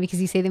funny because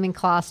you see them in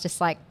class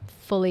just like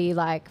fully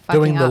like fucking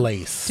Doing the up,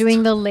 least.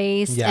 doing the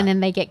least, Yeah. and then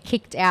they get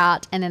kicked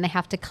out, and then they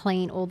have to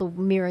clean all the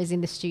mirrors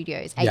in the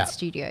studios, 8 Yeah.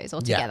 studios Yeah.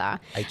 altogether.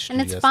 8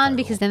 And it's studios fun total.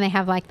 because then they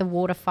have like the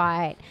water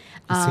fight.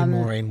 You see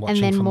Maureen watching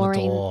and then from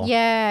Maureen, the door.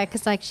 yeah,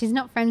 because like she's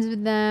not friends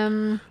with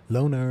them.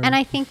 Loner. And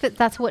I think that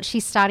that's what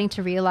she's starting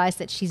to realize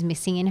that she's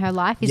missing in her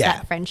life is Yeah.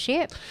 that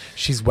friendship.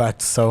 She's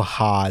worked so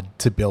hard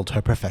to build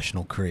her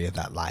professional career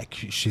that like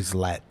she's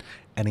let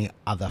any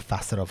other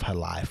facet of her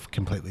life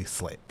completely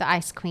slip. The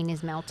ice queen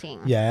is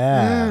melting.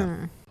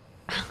 Yeah.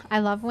 I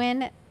love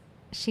when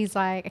she's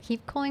like, I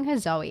keep calling her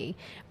Zoe,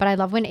 but I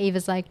love when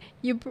Eva's like,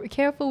 "You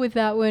careful with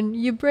that one.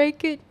 You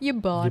break it, you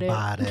bought You it."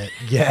 bought it.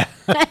 Yeah.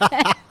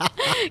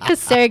 Because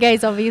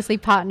Sergey's obviously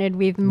partnered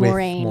with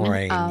Maureen.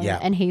 Yeah.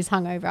 And he's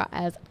hungover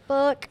as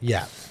fuck.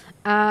 Yeah.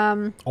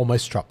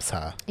 Almost drops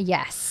her.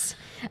 Yes.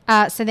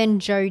 So then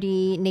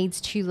Jodie needs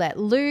to let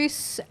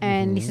loose,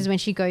 and this is when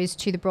she goes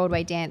to the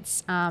Broadway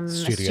dance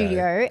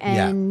studio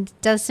and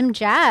does some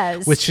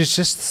jazz. Which is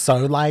just so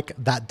like,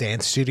 that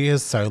dance studio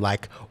is so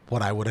like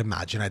what I would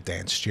imagine a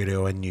dance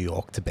studio in New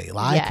York to be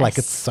like. Like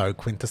it's Yes. so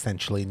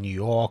quintessentially New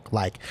York.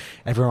 Like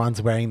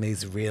everyone's wearing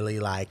these really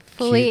like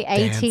fully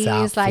cute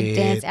 80s like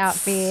dance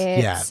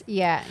outfits.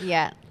 Yeah.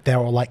 Yeah. They're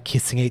all like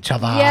kissing each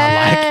other.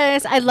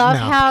 Yes, I love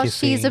mouth how she's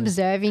kissing.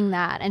 observing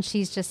that, and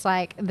she's just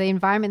like, the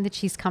environment that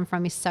she's come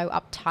from is so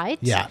uptight.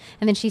 Yeah.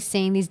 And then she's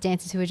seeing these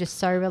dancers who are just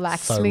so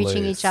relaxed, So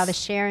smooching loose. each other,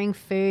 sharing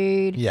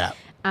food. Yeah.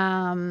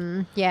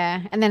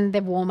 Yeah, and then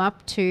they warm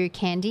up to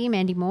Candy,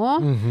 Mandy Moore.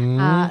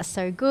 Mm-hmm.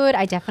 So good.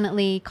 I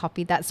definitely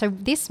copied that. So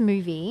this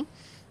movie,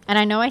 and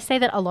I know I say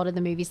that a lot of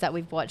the movies that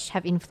we've watched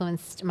have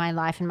influenced my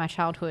life and my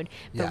childhood,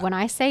 but Yeah. when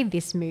I say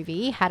this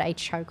movie had a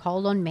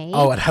chokehold on me.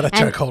 Oh, it had a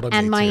chokehold on me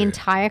And my too.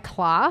 entire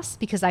class,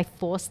 because I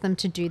forced them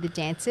to do the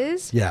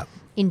dances Yeah.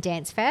 in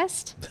Dance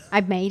Fest.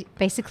 I made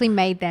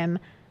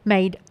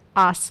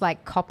us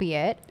like copy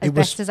it as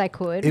best as I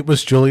could. It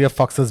was Julia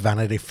Fox's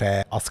Vanity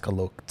Fair Oscar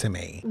look to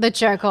me. The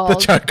chokehold. The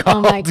chokehold. Oh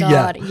my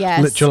God, yeah.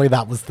 yes. Literally,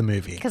 that was the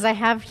movie. Because I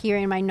have here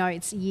in my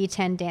notes Year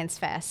 10 Dance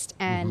Fest,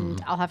 and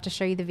Mm-hmm. I'll have to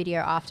show you the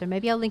video after.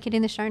 Maybe I'll link it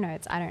in the show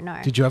notes. I don't know.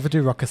 Did you ever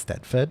do Rocker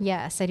Stedford?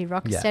 Yes, I did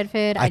Rock Yeah.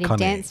 Stedford. I did Iconic.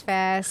 Dance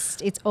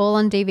Fest. It's all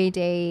on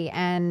DVD,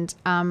 and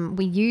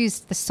we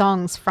used the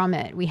songs from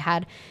it. We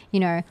had,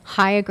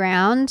 Higher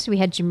Ground. We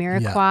had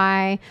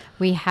Jamiroquai.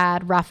 We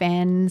had Rough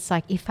Ends,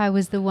 like If I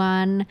Was the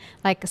One,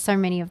 like so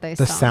many of those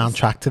The songs.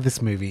 soundtrack to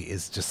this movie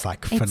is just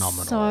like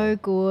phenomenal. It's so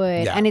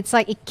good. Yeah. And it's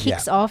like it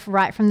kicks Yeah. off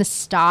right from the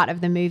start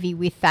of the movie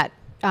with that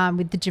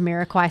with the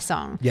Jamiroquai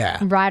song. Yeah.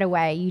 Right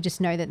away, you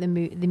just know that the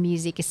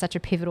music is such a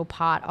pivotal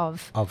part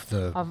of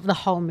the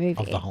whole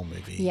movie. whole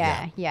movie.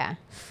 Yeah.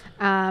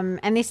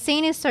 And this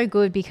scene is so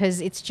good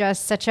because it's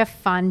just such a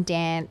fun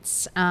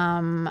dance.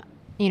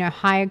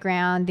 Higher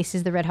Ground. This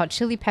is the Red Hot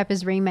Chili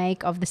Peppers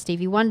remake of the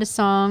Stevie Wonder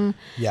song.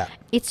 Yeah.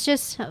 It's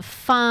just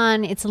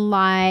fun. It's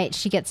light.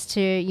 She gets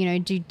to,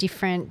 do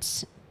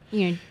different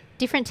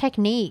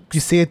techniques. You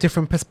see a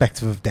different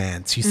perspective of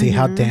dance. You see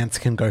how Mm-hmm. dance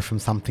can go from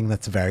something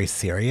that's very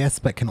serious,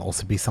 but can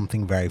also be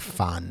something very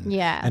fun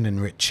Yeah. and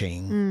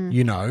enriching,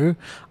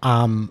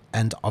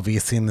 And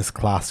obviously in this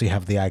class, we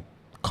have the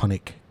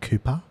iconic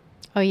Cooper.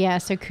 Oh yeah,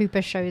 so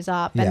Cooper shows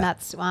up, Yeah. and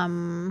that's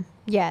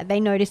they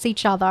notice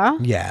each other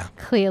Yeah.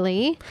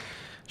 clearly.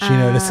 She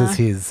notices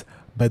his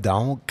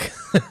badonk,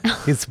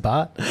 his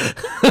butt.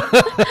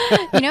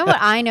 You know what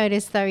I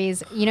noticed though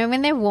is,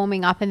 when they're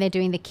warming up and they're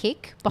doing the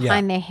kick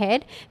behind their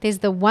head, there's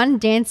the one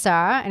dancer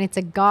and it's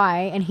a guy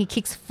and he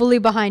kicks fully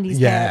behind his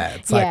head.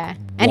 It's like,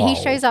 and he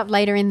whoa. shows up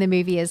later in the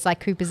movie as like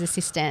Cooper's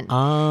assistant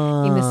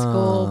in the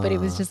school, but it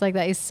was just like,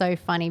 that is so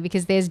funny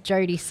because there's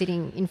Jodie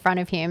sitting in front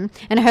of him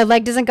and her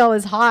leg doesn't go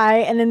as high,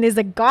 and then there's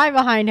a guy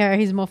behind her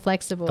who's more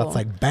flexible. That's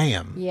like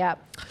bam.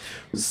 Yep.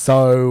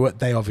 So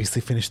they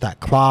obviously finished that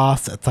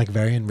class. It's like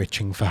very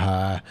enriching for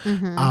her.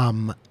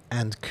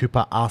 and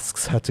Cooper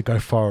asks her to go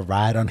for a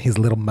ride on his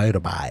little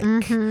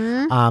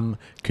motorbike.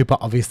 Cooper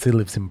obviously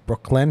lives in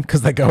Brooklyn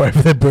because they go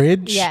over the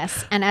bridge.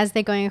 Yes. And as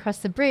they're going across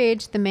the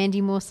bridge, the Mandy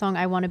Moore song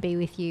 "I Want to Be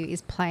With You"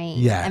 is playing.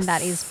 Yes. And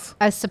that is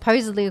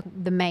supposedly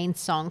the main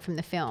song from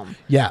the film.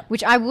 Yeah.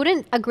 Which I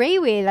wouldn't agree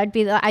with.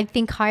 I'd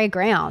think Higher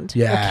Ground or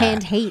Yeah.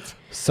 Canned Heat.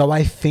 So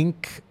I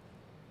think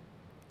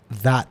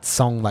that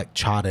song like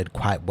charted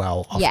quite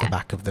well off Yeah. the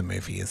back of the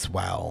movie as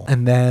well.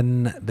 And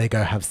then they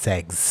go have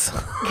sex.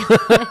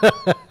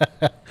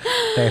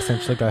 They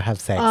essentially go have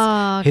sex.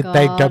 Oh, They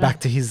go God. back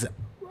to his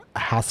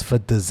house for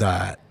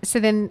dessert. So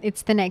then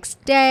it's the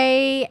next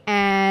day,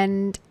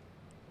 and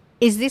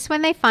is this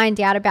when they find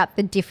out about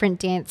the different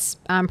dance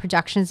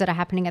productions that are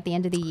happening at the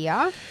end of the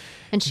year?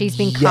 And she's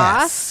been Yes,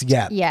 cast?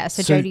 yeah. Yeah,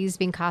 so So- Jodie's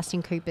been cast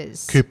in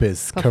Cooper's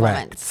Cooper's,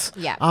 performance. correct.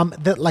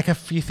 Yeah. Like a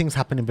few things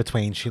happen in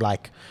between. She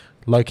like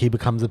low-key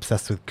becomes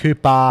obsessed with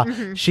Cooper.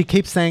 Mm-hmm. She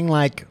keeps saying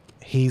like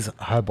he's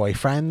her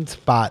boyfriend,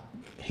 but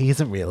he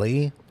isn't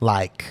really.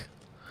 Like,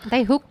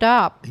 They hooked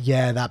up.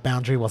 yeah, that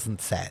boundary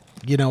wasn't set.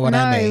 You know what No,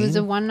 I mean? it was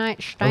a one-night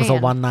It stand. was a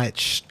one-night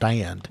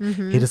stand.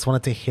 He just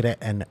wanted to hit it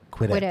and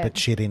quit Quit it, it. but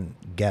she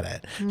didn't get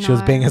it. She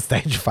was No. being a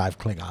stage 5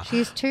 clinger.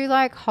 She's too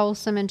like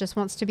wholesome and just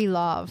wants to be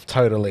loved.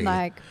 Totally.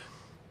 Like,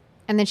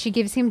 and then she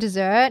gives him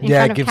dessert in Yeah,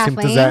 front of gives him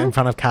Kathleen. dessert in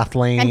front of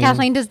Kathleen. And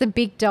Kathleen does the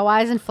big doe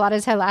eyes and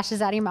flutters her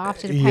lashes at him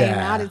after to pay him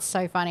Yeah. out. It's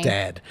so funny.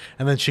 Dead.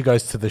 And then she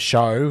goes to the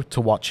show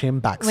to watch him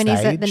backstage. When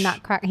he's at the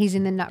Nutcracker, he's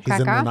in the Nutcracker.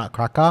 He's in the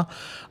Nutcracker.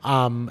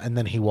 And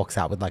then he walks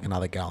out with like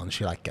another girl and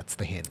she like gets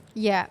the hint.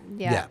 Yeah.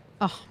 Yeah.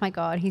 Oh my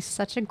god, he's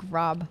such a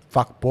grub.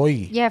 Fuck boy.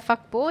 Yeah,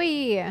 fuck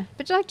boy.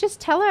 But like, just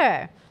tell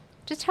her.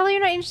 Just tell her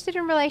you're not interested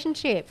in a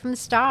relationship from the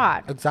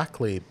start.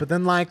 Exactly. But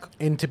then like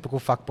in typical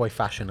fuckboy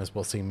fashion, as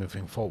we'll see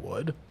moving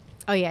forward,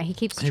 Oh yeah, he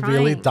keeps he trying.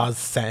 really does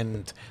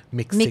send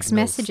mixed Mixed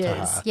signals to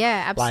messages. her.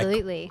 Yeah, Like,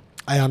 absolutely.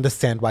 I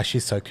understand why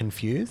she's so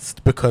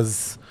confused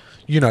because,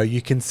 you know,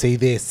 you can see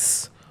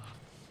this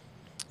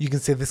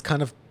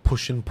kind of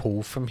push and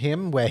pull from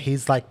him where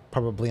he's like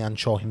probably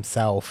unsure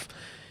himself,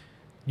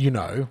 you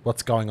know,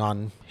 what's going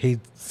on. He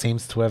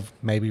seems to have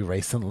maybe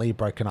recently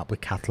broken up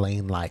with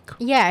Kathleen. Like,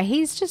 Yeah,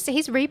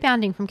 he's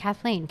rebounding from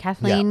Kathleen.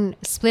 Kathleen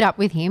split up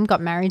with him,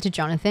 got married to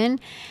Jonathan,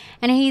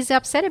 and he's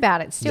upset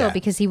about it still Yeah.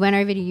 because he went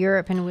over to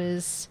Europe and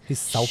was He's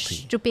salty.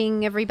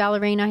 stooping every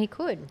ballerina he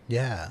could,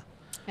 yeah.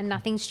 and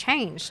nothing's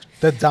changed.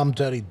 The dumb,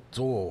 dirty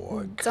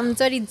dog. Some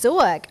dirty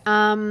dork.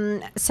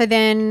 So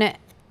then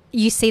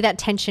you see that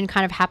tension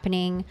kind of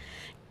happening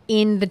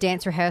in the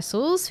dance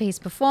rehearsals for his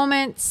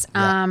performance.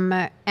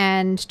 Yeah.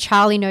 And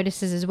Charlie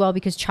notices as well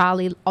because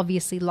Charlie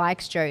obviously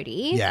likes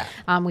Jodie. Yeah.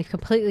 We've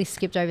completely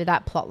skipped over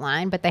that plot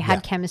line, but they had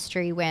Yeah.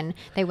 chemistry when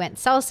they went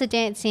salsa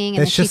dancing. And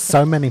There's then she just said-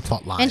 so many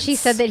plot lines. And she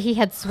said that he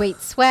had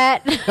sweet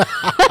sweat. Ew.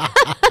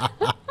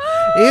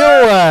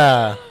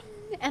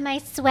 Am I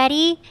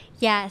sweaty?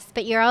 Yes,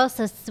 but you're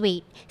also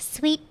sweet.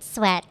 Sweet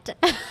sweat.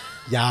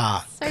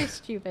 Yeah. So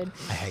stupid.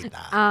 I hate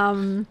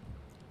that.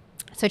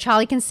 So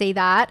Charlie can see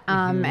that.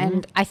 Mm-hmm.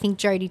 And I think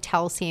Jodie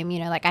tells him, you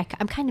know, like,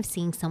 I'm kind of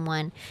seeing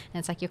someone. And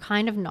it's like, you're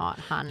kind of not,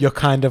 hun. You're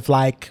kind of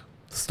like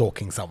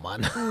stalking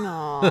someone.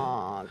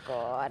 Oh,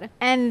 God.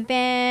 And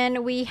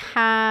then we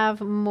have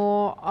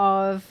more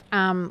of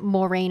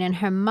Maureen and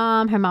her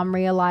mum. Her mum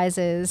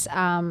realizes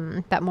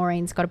that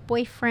Maureen's got a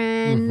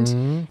boyfriend.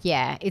 Mm-hmm.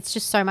 Yeah, it's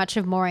just so much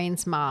of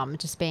Maureen's mum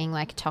just being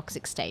like a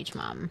toxic stage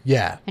mum.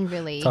 Yeah. And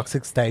really...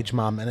 Toxic stage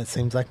mum. And it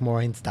seems like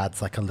Maureen's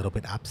dad's like a little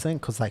bit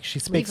absent because like she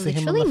speaks to We've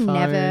him on the literally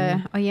phone.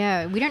 never... Oh,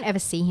 yeah. We don't ever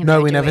see him. No,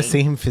 though, we do never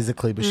see him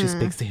physically, but she Mm.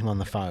 speaks to him on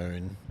the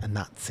phone and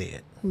that's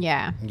it.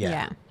 Yeah, Yeah.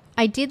 yeah.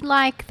 I did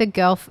like the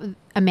girl,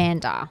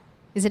 Amanda.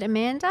 Is it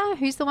Amanda?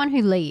 Who's the one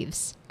who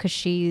leaves because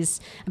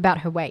she's about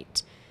her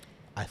weight?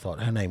 I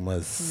thought her name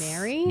was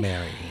Mary?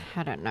 Mary.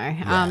 I don't know.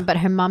 Yeah. But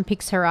her mum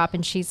picks her up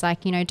and she's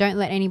like, you know, don't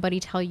let anybody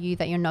tell you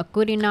that you're not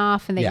good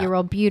enough and that Yeah. you're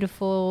all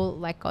beautiful,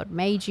 like God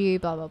made you,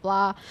 blah, blah,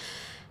 blah.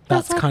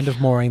 That's like- kind of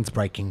Maureen's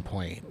breaking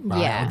point,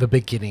 right? Yeah. Or the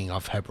beginning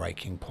of her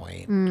breaking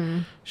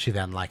point. She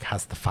then like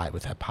has the fight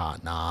with her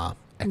partner,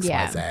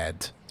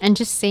 XYZ. And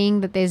just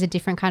seeing that there's a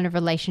different kind of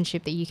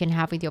relationship that you can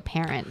have with your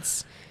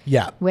parents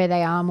Yeah. where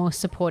they are more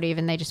supportive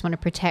and they just want to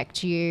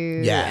protect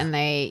you Yeah. and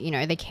they, you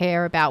know, they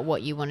care about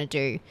what you want to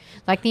do.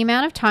 Like the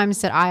amount of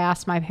times that I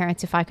asked my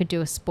parents if I could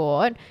do a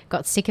sport,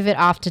 got sick of it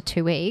after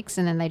 2 weeks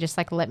and then they just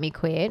like let me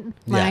quit.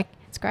 Yeah. Like,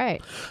 it's great.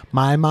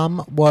 My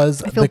mum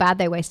was I feel bad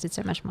they wasted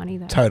so much money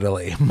though.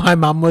 Totally. My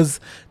mum was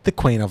the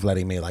queen of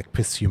letting me like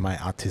pursue my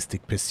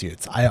artistic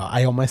pursuits.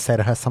 I almost say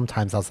to her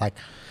sometimes, I was like,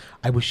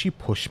 I wish you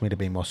pushed me to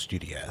be more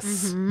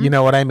studious. You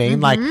know what I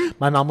mean? Like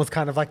my mum was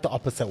kind of like the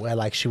opposite where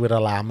like she would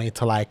allow me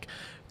to like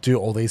do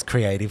all these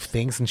creative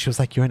things and she was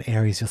like, you're an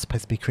Aries, you're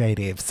supposed to be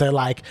creative. So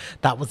like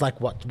that was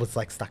like what was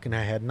like stuck in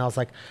her head. And I was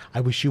like,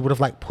 I wish you would have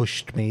like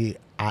pushed me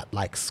at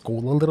like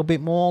school a little bit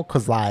more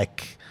because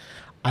like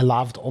I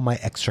loved all my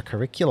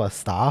extracurricular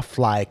stuff.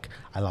 Like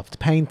I loved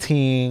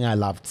painting, I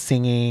loved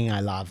singing,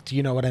 I loved,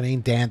 you know what I mean,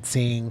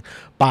 dancing.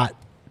 But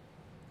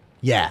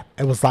yeah,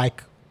 it was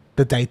like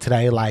the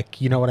day-to-day, like,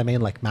 you know what I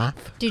mean? Like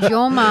math. Did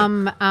your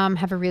mum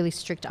have a really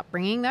strict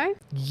upbringing though?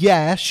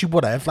 Yeah, she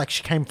would have. Like,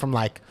 she came from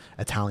like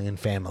Italian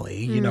family.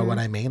 You know what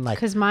I mean? Like,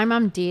 Because my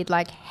mum did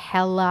like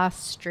hella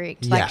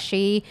strict. Yeah. Like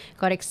she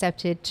got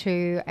accepted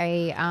to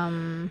a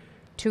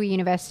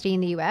university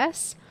in the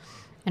US,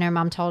 and her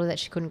mum told her that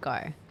she couldn't go.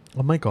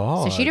 oh my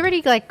God. So she'd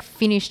already like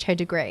finished her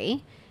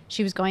degree.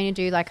 She was going to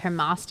do like her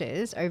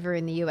master's over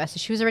in the US. So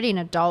she was already an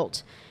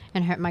adult,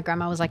 and my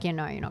grandma was like, "Yeah,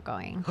 no, you're not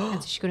going."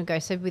 And so she couldn't go.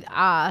 So with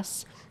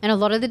us, and a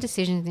lot of the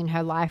decisions in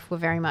her life were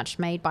very much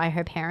made by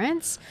her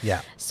parents.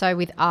 Yeah. So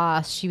with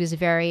us, she was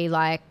very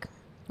like,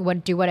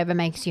 do whatever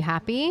makes you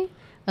happy,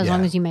 as Yeah.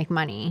 long as you make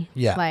money.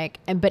 Yeah. Like,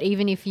 but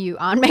even if you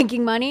aren't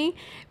making money,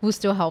 we'll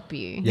still help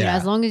you. You know, Yeah.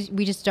 as long as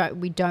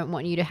we don't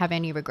want you to have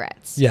any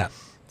regrets. Yeah.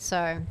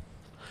 So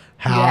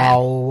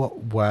How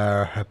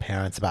were her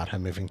parents about her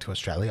moving to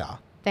Australia?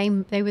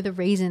 they were the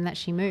reason that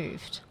she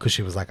moved. Because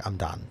she was like, I'm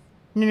done.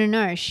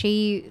 No.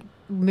 She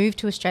moved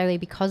to Australia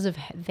because of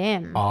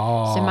them.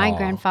 So my Oh.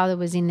 grandfather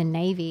was in the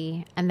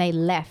Navy, and they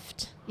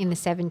left in the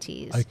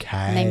 70s.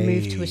 And they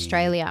moved to Okay.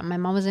 Australia. My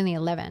mum was only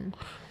 11.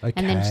 Okay.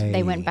 And then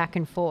they went back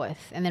and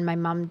forth. And then my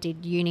mum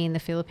did uni in the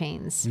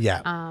Philippines.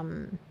 Yeah.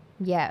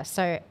 Yeah,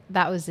 so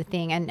that was the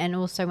thing. And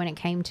also when it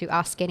came to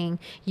us getting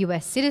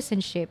US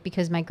citizenship,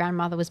 because my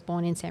grandmother was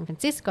born in San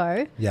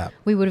Francisco, Yeah.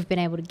 we would have been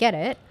able to get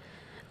it.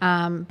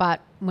 But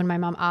when my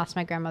mum asked,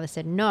 my grandmother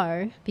said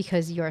no,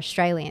 because you're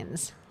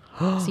Australians.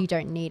 So you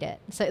don't need it.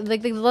 So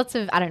like there's lots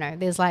of, I don't know,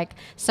 there's like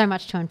so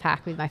much to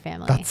unpack with my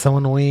family. That's so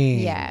annoying.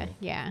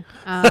 Yeah.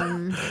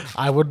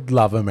 I would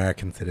love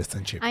American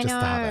citizenship I just know.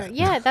 to have it.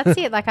 Yeah, that's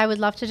it. Like I would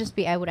love to just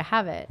be able to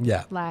have it.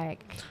 Yeah.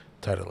 Like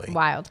Totally.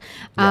 wild.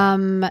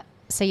 Yeah.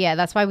 So yeah,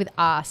 that's why with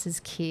us as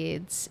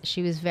kids,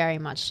 she was very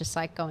much just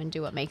like, go and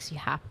do what makes you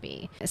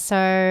happy.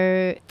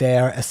 So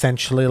They're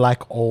essentially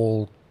like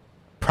all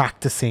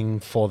practicing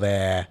for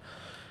their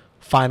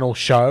final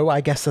show,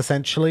 I guess,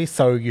 essentially.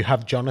 So you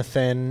have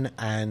Jonathan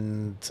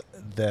and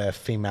the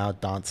female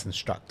dance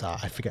instructor.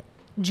 I forget.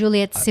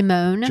 Juliet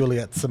Simone.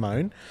 Juliet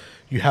Simone.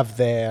 You have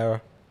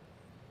their,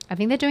 I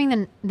think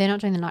they're not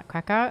doing the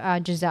Nutcracker.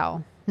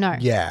 Giselle. No.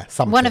 yeah,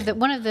 something. One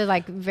of the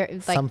like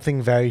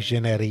something very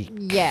generic.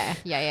 yeah.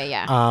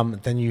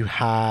 Then you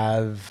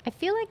have, I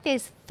feel like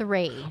there's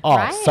 3. oh,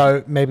 right?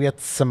 so maybe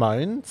it's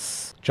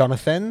Simone's,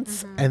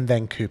 Jonathan's, Mm-hmm. and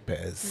then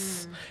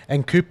Cooper's.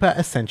 And Cooper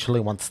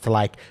essentially wants to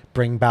like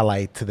bring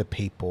ballet to the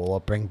people,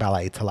 or bring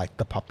ballet to like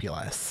the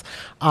populace,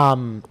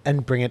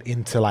 and bring it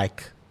into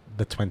like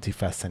the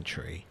 21st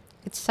century.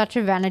 It's such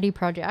a vanity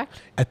project.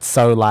 It's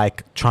so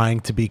like trying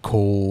to be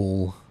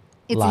cool.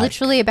 It's like,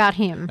 literally about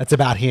him. It's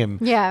about him.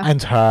 Yeah.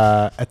 And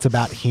her. It's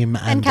about him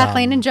and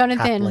Kathleen and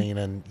Jonathan. Kathleen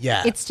and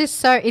yeah. It's just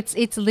so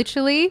it's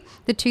literally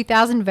the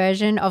 2000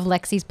 version of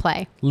Lexi's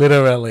play.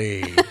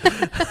 Literally.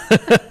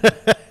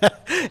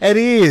 It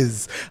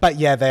is. But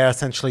yeah, they're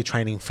essentially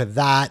training for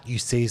that. You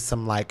see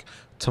some like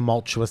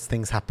tumultuous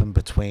things happen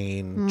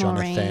between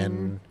Jonathan.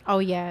 Maureen. Oh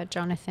yeah,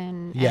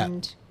 Jonathan Yeah.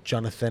 and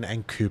Jonathan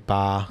and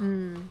Cooper.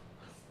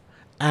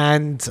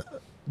 And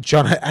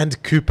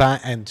and Cooper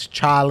and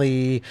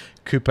Charlie.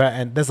 Cooper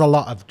and there's a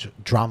lot of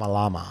drama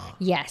llama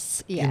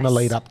yes. in the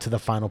lead up to the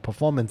final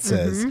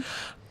performances.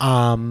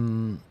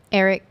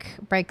 Eric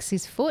breaks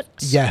his foot.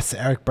 Yes,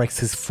 Eric breaks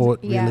his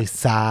foot, Yeah. really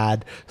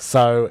sad.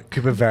 So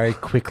Cooper very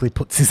quickly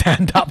puts his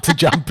hand up to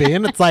jump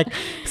in. It's like,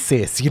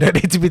 sis, you don't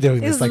need to be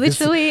doing this. It's Like,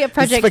 literally a this is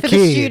project for the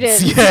kids.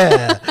 students.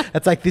 Yeah.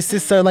 It's like, this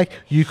is so like,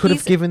 you could have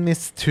He's- given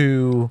this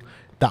to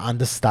the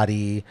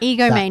understudy.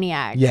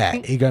 Egomaniac. Yeah,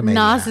 egomaniac.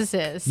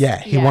 Narcissist. Yeah,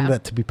 he wanted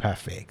it to be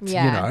perfect,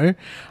 Yeah. you know?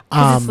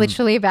 'Cause it's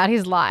literally about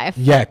his life.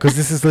 Yeah, because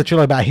this is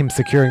literally about him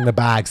securing the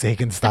bag so he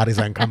can start his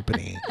own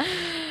company.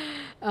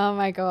 Oh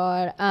my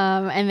god.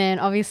 And then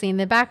obviously in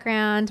the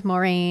background,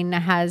 Maureen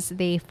has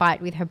the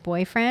fight with her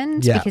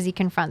boyfriend Yeah. because he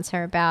confronts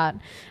her about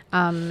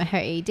her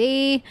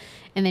ED,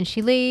 and then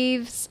she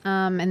leaves,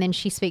 and then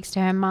she speaks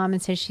to her mum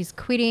and says she's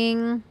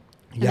quitting,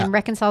 and Yeah. then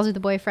reconciles with the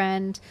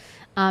boyfriend.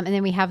 And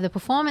then we have the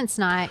performance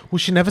night. Well,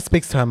 she never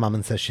speaks to her mum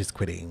and says she's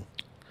quitting.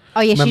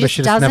 Oh yeah, Remember,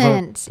 she just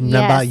doesn't.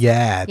 Never, Yes.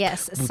 yeah.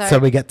 Yes. So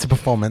we get to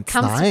performance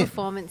Comes to night.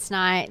 performance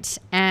night,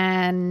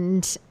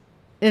 and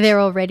they're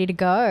all ready to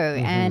go.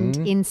 Mm-hmm. And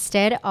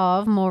instead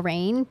of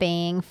Maureen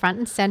being front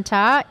and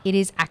center, it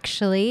is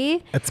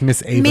actually It's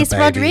Miss Eva, Miss baby.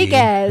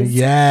 Rodriguez.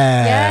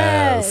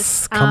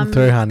 Yes. Come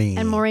through, honey.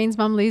 And Maureen's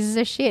mum loses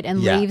her shit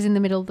and Yeah. leaves in the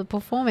middle of the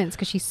performance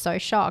because she's so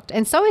shocked.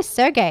 And so is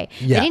Sergey.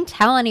 Yeah. They didn't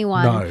tell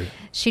anyone. No.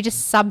 She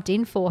just subbed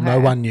in for her. No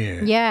one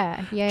knew.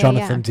 Yeah.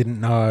 Jonathan yeah. didn't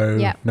know.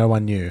 Yeah. No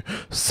one knew.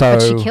 So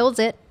But she kills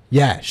it.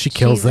 Yeah, she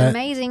kills She's it.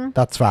 amazing.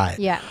 That's right.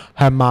 Yeah.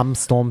 Her mum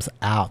storms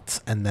out,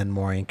 and then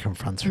Maureen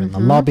confronts her in the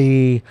Mm-hmm.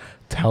 lobby,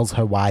 tells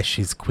her why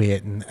she's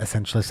quit, and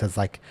essentially says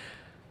like,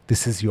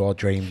 "This is your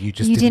dream. You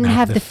just didn't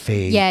have the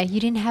feet." Yeah, you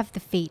didn't have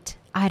the feet.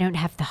 I don't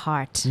have the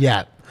heart.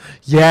 Yeah.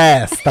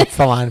 Yes, that's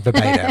the line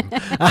verbatim.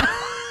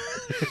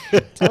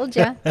 Told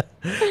ya.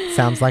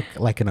 Sounds like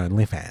an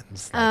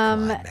OnlyFans.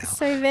 line now.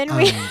 So then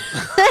we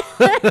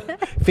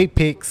Feet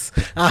pics.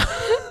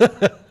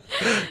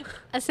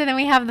 So then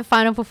we have the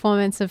final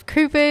performance of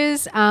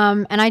Cooper's,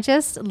 and I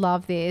just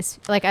love this.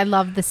 Like, I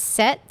love the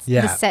sets, the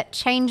Yeah. set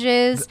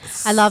changes.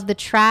 I love the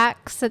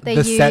tracks that they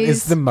The use. set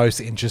is the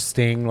most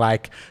interesting.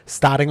 Like,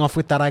 starting off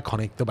with that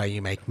iconic "The Way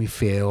You Make Me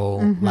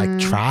Feel" like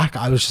track,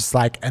 I was just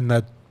like, and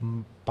the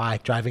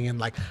bike driving in,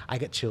 like, I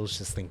get chills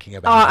just thinking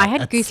about it. I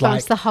had It's goosebumps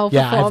like, the whole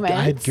I had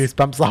performance.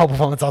 goosebumps the whole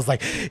performance. I was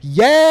like,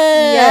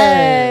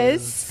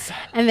 yes.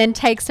 And then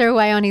takes her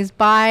away on his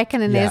bike,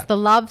 and then Yeah. there's the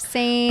love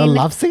scene. The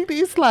love scene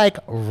is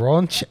like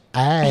raunch.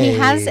 He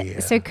has,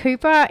 so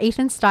Cooper,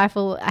 Ethan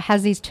Stifle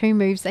has these two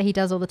moves that he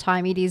does all the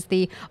time. It is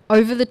the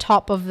over the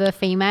top of the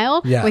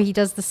female, Yeah. where he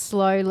does the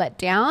slow let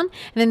down.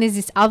 And then there's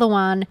this other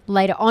one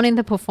later on in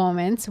the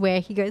performance where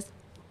he goes,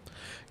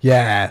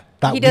 Yeah,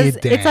 that he does,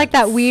 weird dance. it's like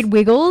that weird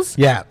wiggles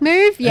Yeah.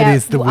 move. Yeah. It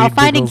is the I'll weird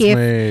find a wiggles GIF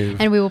move.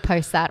 and we will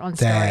post that on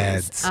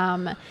Dads.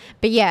 stories.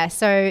 But yeah,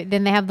 so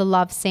then they have the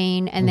love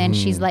scene and then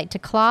she's late to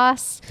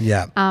class.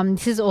 Yeah.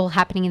 This is all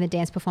happening in the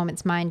dance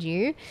performance, mind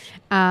you.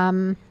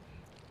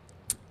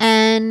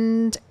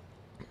 And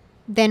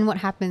then what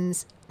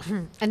happens?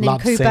 And then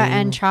Love Cooper scene.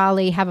 and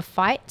Charlie have a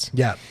fight.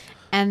 Yeah.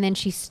 And then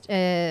she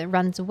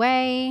runs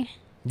away.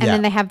 And Yeah.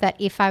 then they have that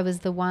 "If I Was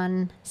the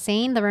One"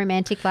 scene, the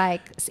romantic,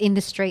 like, in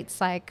the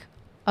streets, like,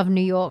 of New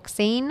York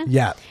scene.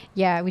 Yeah.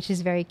 Yeah, which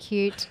is very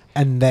cute.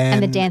 And then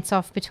And the dance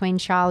off between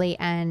Charlie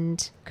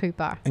and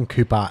Cooper. and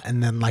Cooper,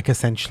 and then like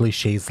essentially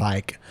she's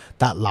like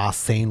that last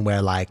scene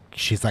where like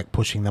she's like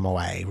pushing them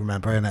away,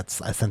 remember? And it's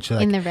essentially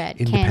like In the red,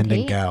 independent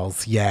Candy.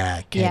 girls.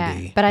 Yeah,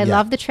 Candy. Yeah, but I Yeah.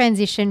 love the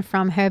transition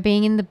from her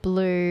being in the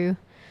blue,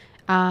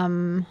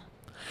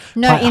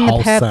 no, Quite in the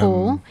wholesome.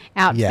 purple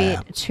outfit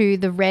Yeah. to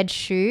the red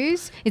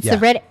shoes. It's Yeah.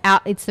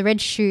 the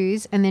red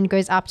shoes, and then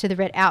goes up to the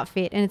red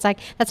outfit, and it's like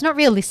that's not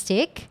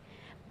realistic,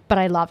 but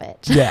I love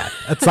it. Yeah,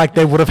 it's like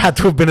they would have had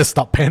to have been a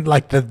stop pen,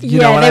 like the you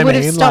Yeah, know what they I would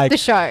mean? have stopped Like, the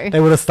show.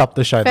 They would have stopped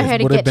the show. For There her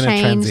to would have get been a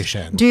changed,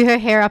 transition. do her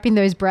hair up in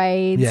those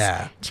braids,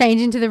 Yeah.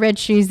 change into the red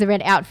shoes, the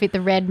red outfit,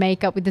 the red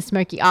makeup with the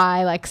smoky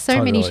eye, like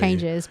so many Totally.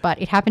 changes,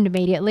 but it happened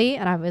immediately,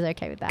 and I was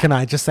okay with that. Can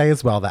I just say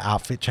as well, the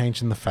outfit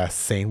change in the first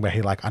scene where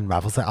he like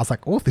unravels it, I was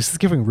like, oh, this is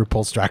giving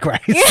RuPaul's Drag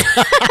Race.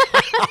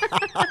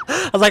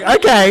 I was like,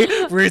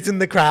 okay, Ru's in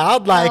the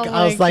crowd. Like, Oh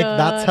I was my like, God.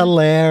 that's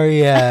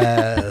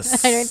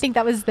hilarious. I don't think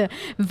that was the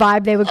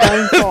vibe they were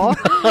going for.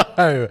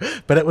 No,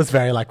 but it was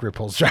very like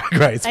RuPaul's Drag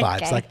Race vibes,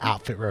 Okay. like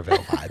outfit reveal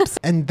vibes.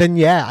 And then,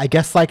 yeah, I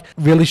guess like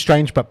really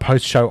strange, but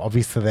post show,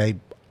 obviously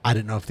I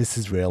don't know if this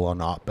is real or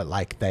not, but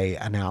like they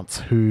announce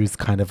who's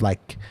kind of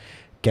like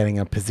getting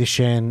a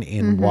position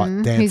in what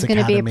dance Mm-hmm. Who's going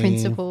to academy. be a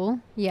principal?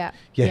 Yeah.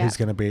 Yeah, who's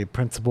going to be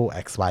principal,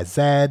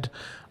 XYZ.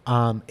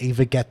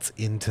 Eva gets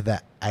into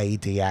the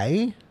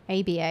ADA.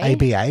 ABA.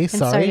 ABA, And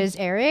sorry. so does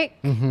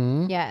Eric.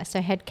 Mm-hmm. Yeah,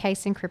 so head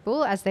case and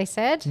cripple, as they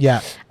said.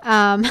 Yeah.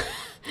 Dead.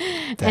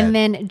 Dead. And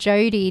then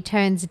Jodie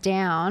turns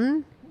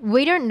down.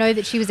 We don't know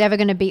that she was ever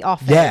going to be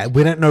offered. Yeah,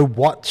 we don't know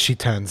what she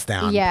turns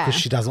down Yeah. because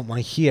she doesn't want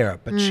to hear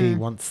it, but she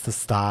wants to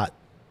start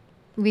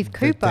With the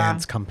Cooper.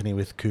 dance company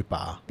with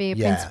Cooper. Be a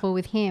Yeah. principal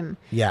with him.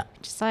 Yeah.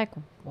 Just like,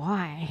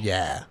 why?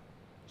 Yeah.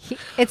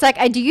 It's like,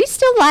 do you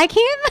still like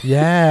him?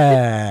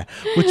 Yeah.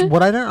 Which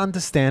what I don't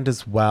understand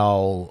as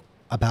well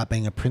about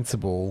being a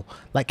principal,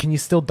 like, can you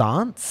still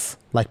dance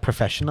like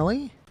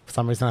professionally? For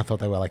some reason, I thought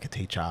they were like a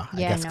teacher. I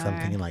Yeah, guess because I'm no.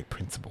 thinking like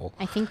principal.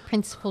 I think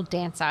principal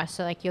dancer.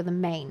 So like you're the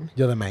main.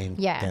 You're the main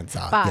Yeah.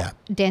 dancer. But Yeah.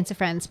 dancer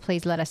friends,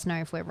 please let us know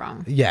if we're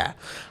wrong. Yeah.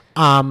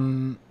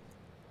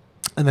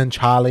 And then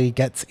Charlie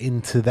gets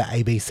into the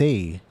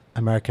ABC,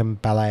 American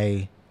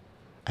Ballet,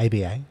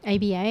 ABA.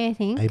 ABA, I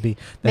think. AB.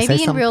 They say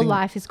Maybe in real something-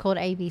 life it's called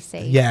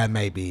ABC. Yeah,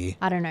 maybe.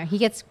 I don't know. He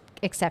gets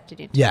accepted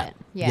into Yeah. it.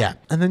 Yeah.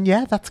 And then,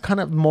 yeah, that's kind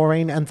of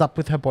Maureen ends up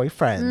with her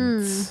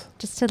boyfriend.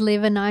 Just to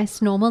live a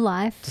nice, normal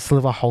life. Just to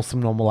live a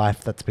wholesome, normal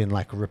life that's been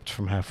like ripped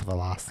from her for the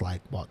last,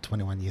 like, what,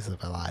 21 years of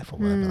her life or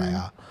whatever they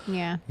are.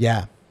 Yeah.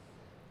 Yeah.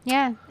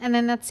 Yeah. And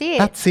then that's it.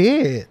 That's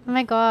it. Oh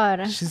my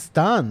God. She's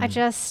done. I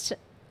just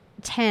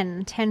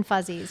 10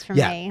 fuzzies from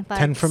Yeah, me.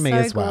 10 from me so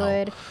as well.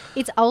 Good.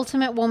 It's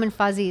ultimate warm and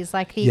fuzzies.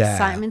 Like the Yeah.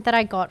 excitement that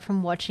I got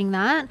from watching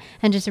that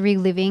and just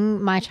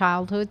reliving my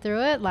childhood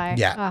through it. Like,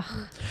 Yeah.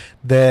 ugh.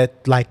 The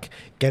like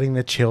getting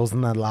the chills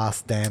in the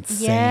last dance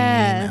scene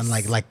and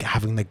Yes. like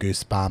having the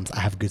goosebumps.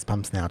 I have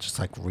goosebumps now just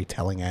like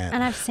retelling it.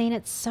 And I've seen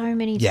it so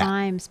many Yeah.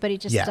 times, but it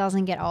just Yeah.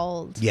 doesn't get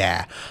old.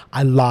 Yeah.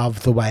 I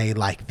love the way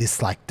like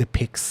this like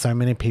depicts so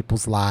many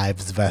people's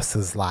lives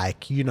versus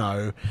like, you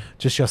know,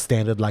 just your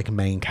standard like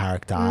main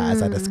character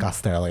as I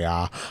discussed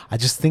earlier. I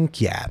just think,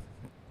 yeah,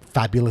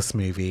 fabulous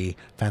movie,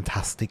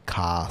 fantastic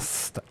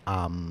cast.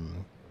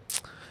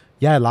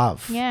 Yeah, I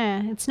love.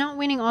 Yeah. It's not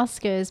winning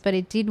Oscars, but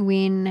it did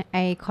win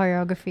a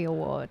choreography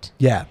award.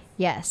 Yeah.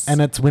 Yes.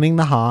 And it's winning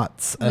the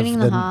hearts winning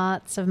of the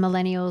hearts of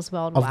millennials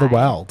worldwide. of the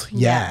world.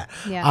 Yeah.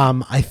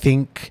 Yeah. I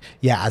think,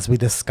 yeah, as we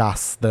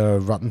discussed, the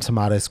Rotten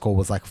Tomato score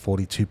was like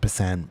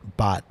 42%,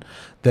 but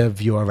the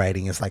viewer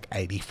rating is like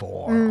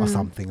 84 or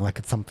something. Like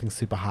it's something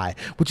super high,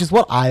 which is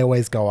what I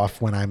always go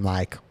off when I'm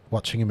like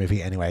watching a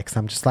movie anyway, because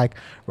I'm just like,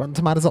 Rotten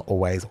Tomatoes are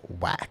always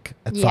whack.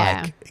 It's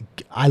Yeah. like,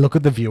 I look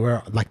at the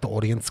viewer, like the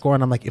audience score,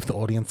 and I'm like, if the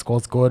audience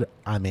score's good,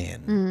 I'm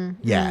in.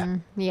 Yeah.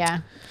 Yeah.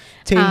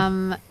 T,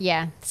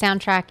 Yeah.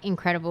 Soundtrack,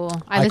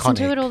 incredible. I listen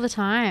to Iconic. it all the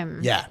time.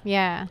 Yeah.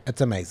 Yeah.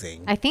 it's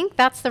amazing. I think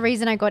that's the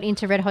reason I got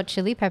into Red Hot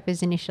Chili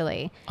Peppers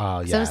initially.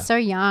 Oh, 'Cause yeah. I was so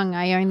young.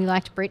 I only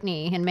liked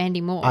Britney and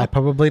Mandy Moore. I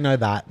probably know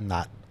that and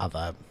that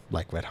other,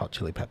 like, Red Hot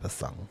Chili Peppers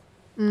song.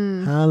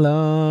 How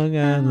long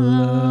and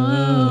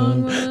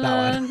long.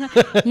 That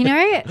one. You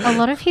know, a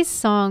lot of his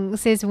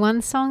songs, there's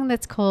one song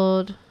that's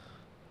called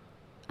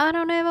I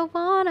Don't Ever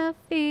Wanna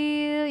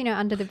Feel,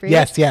 Under the Bridge.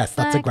 Yes, that's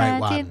a Like great I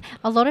one. did.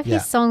 A lot of Yeah.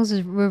 his songs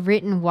were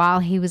written while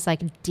he was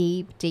like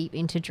deep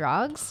into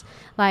drugs.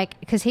 Like,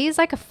 because he's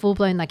like a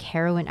full-blown like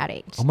heroin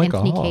addict, Oh my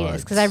Anthony God. Kiedis.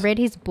 Because I read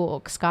his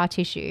book, Scar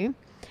Tissue.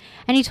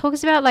 And he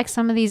talks about like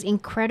some of these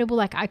incredible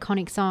like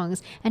iconic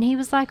songs, and he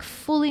was like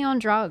fully on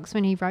drugs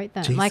when he wrote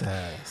them. Like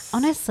Jesus.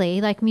 honestly,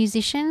 like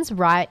musicians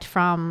write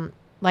from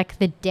like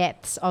the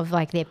depths of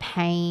like their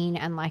pain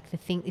and like the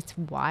thing. It's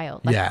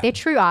wild. Like Yeah. they're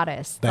true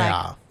artists. They like,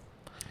 are.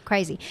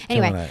 crazy.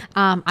 Killing Anyway, it.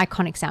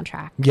 iconic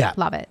soundtrack. Yeah.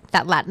 Love it.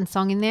 That Latin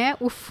song in there.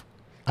 Oof.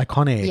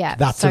 Iconic. Yeah,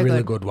 That's so a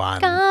really good. good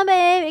one. Come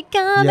baby,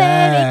 come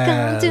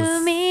Yes. baby, come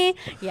to me.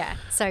 Yeah,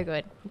 so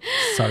good.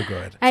 So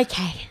good.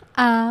 Okay.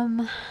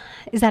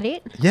 Is that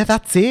it? Yeah,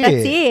 that's it.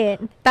 That's it.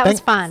 That was Thanks-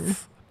 fun.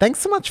 Thanks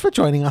so much for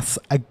joining us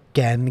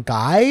again,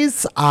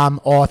 guys.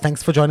 Or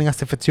thanks for joining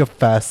us if it's your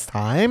first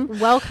time.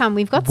 Welcome.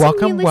 We've got some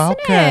new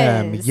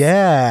listeners.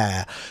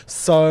 Yeah.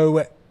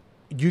 So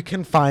you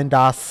can find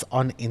us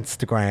on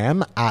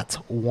Instagram at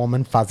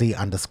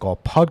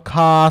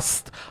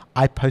warmandfuzzy_podcast.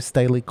 I post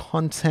daily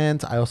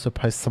content. I also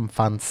post some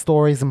fun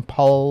stories and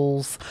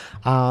polls.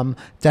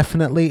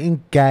 Definitely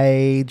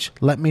engage.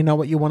 Let me know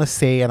what you want to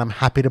see, and I'm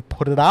happy to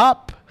put it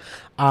up.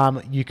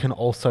 You can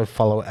also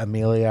follow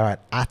Amelia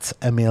at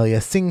Amelia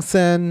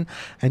Singson,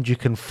 and you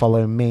can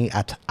follow me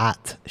at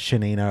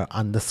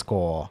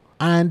Shanino_.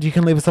 And you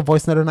can leave us a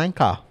voice note on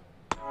Anchor.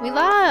 We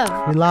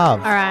love. We love.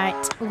 All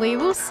right. We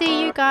will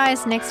see you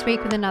guys next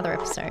week with another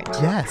episode.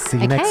 Yes. See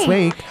you next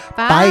Okay. week.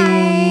 Bye.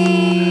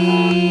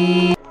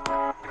 Bye.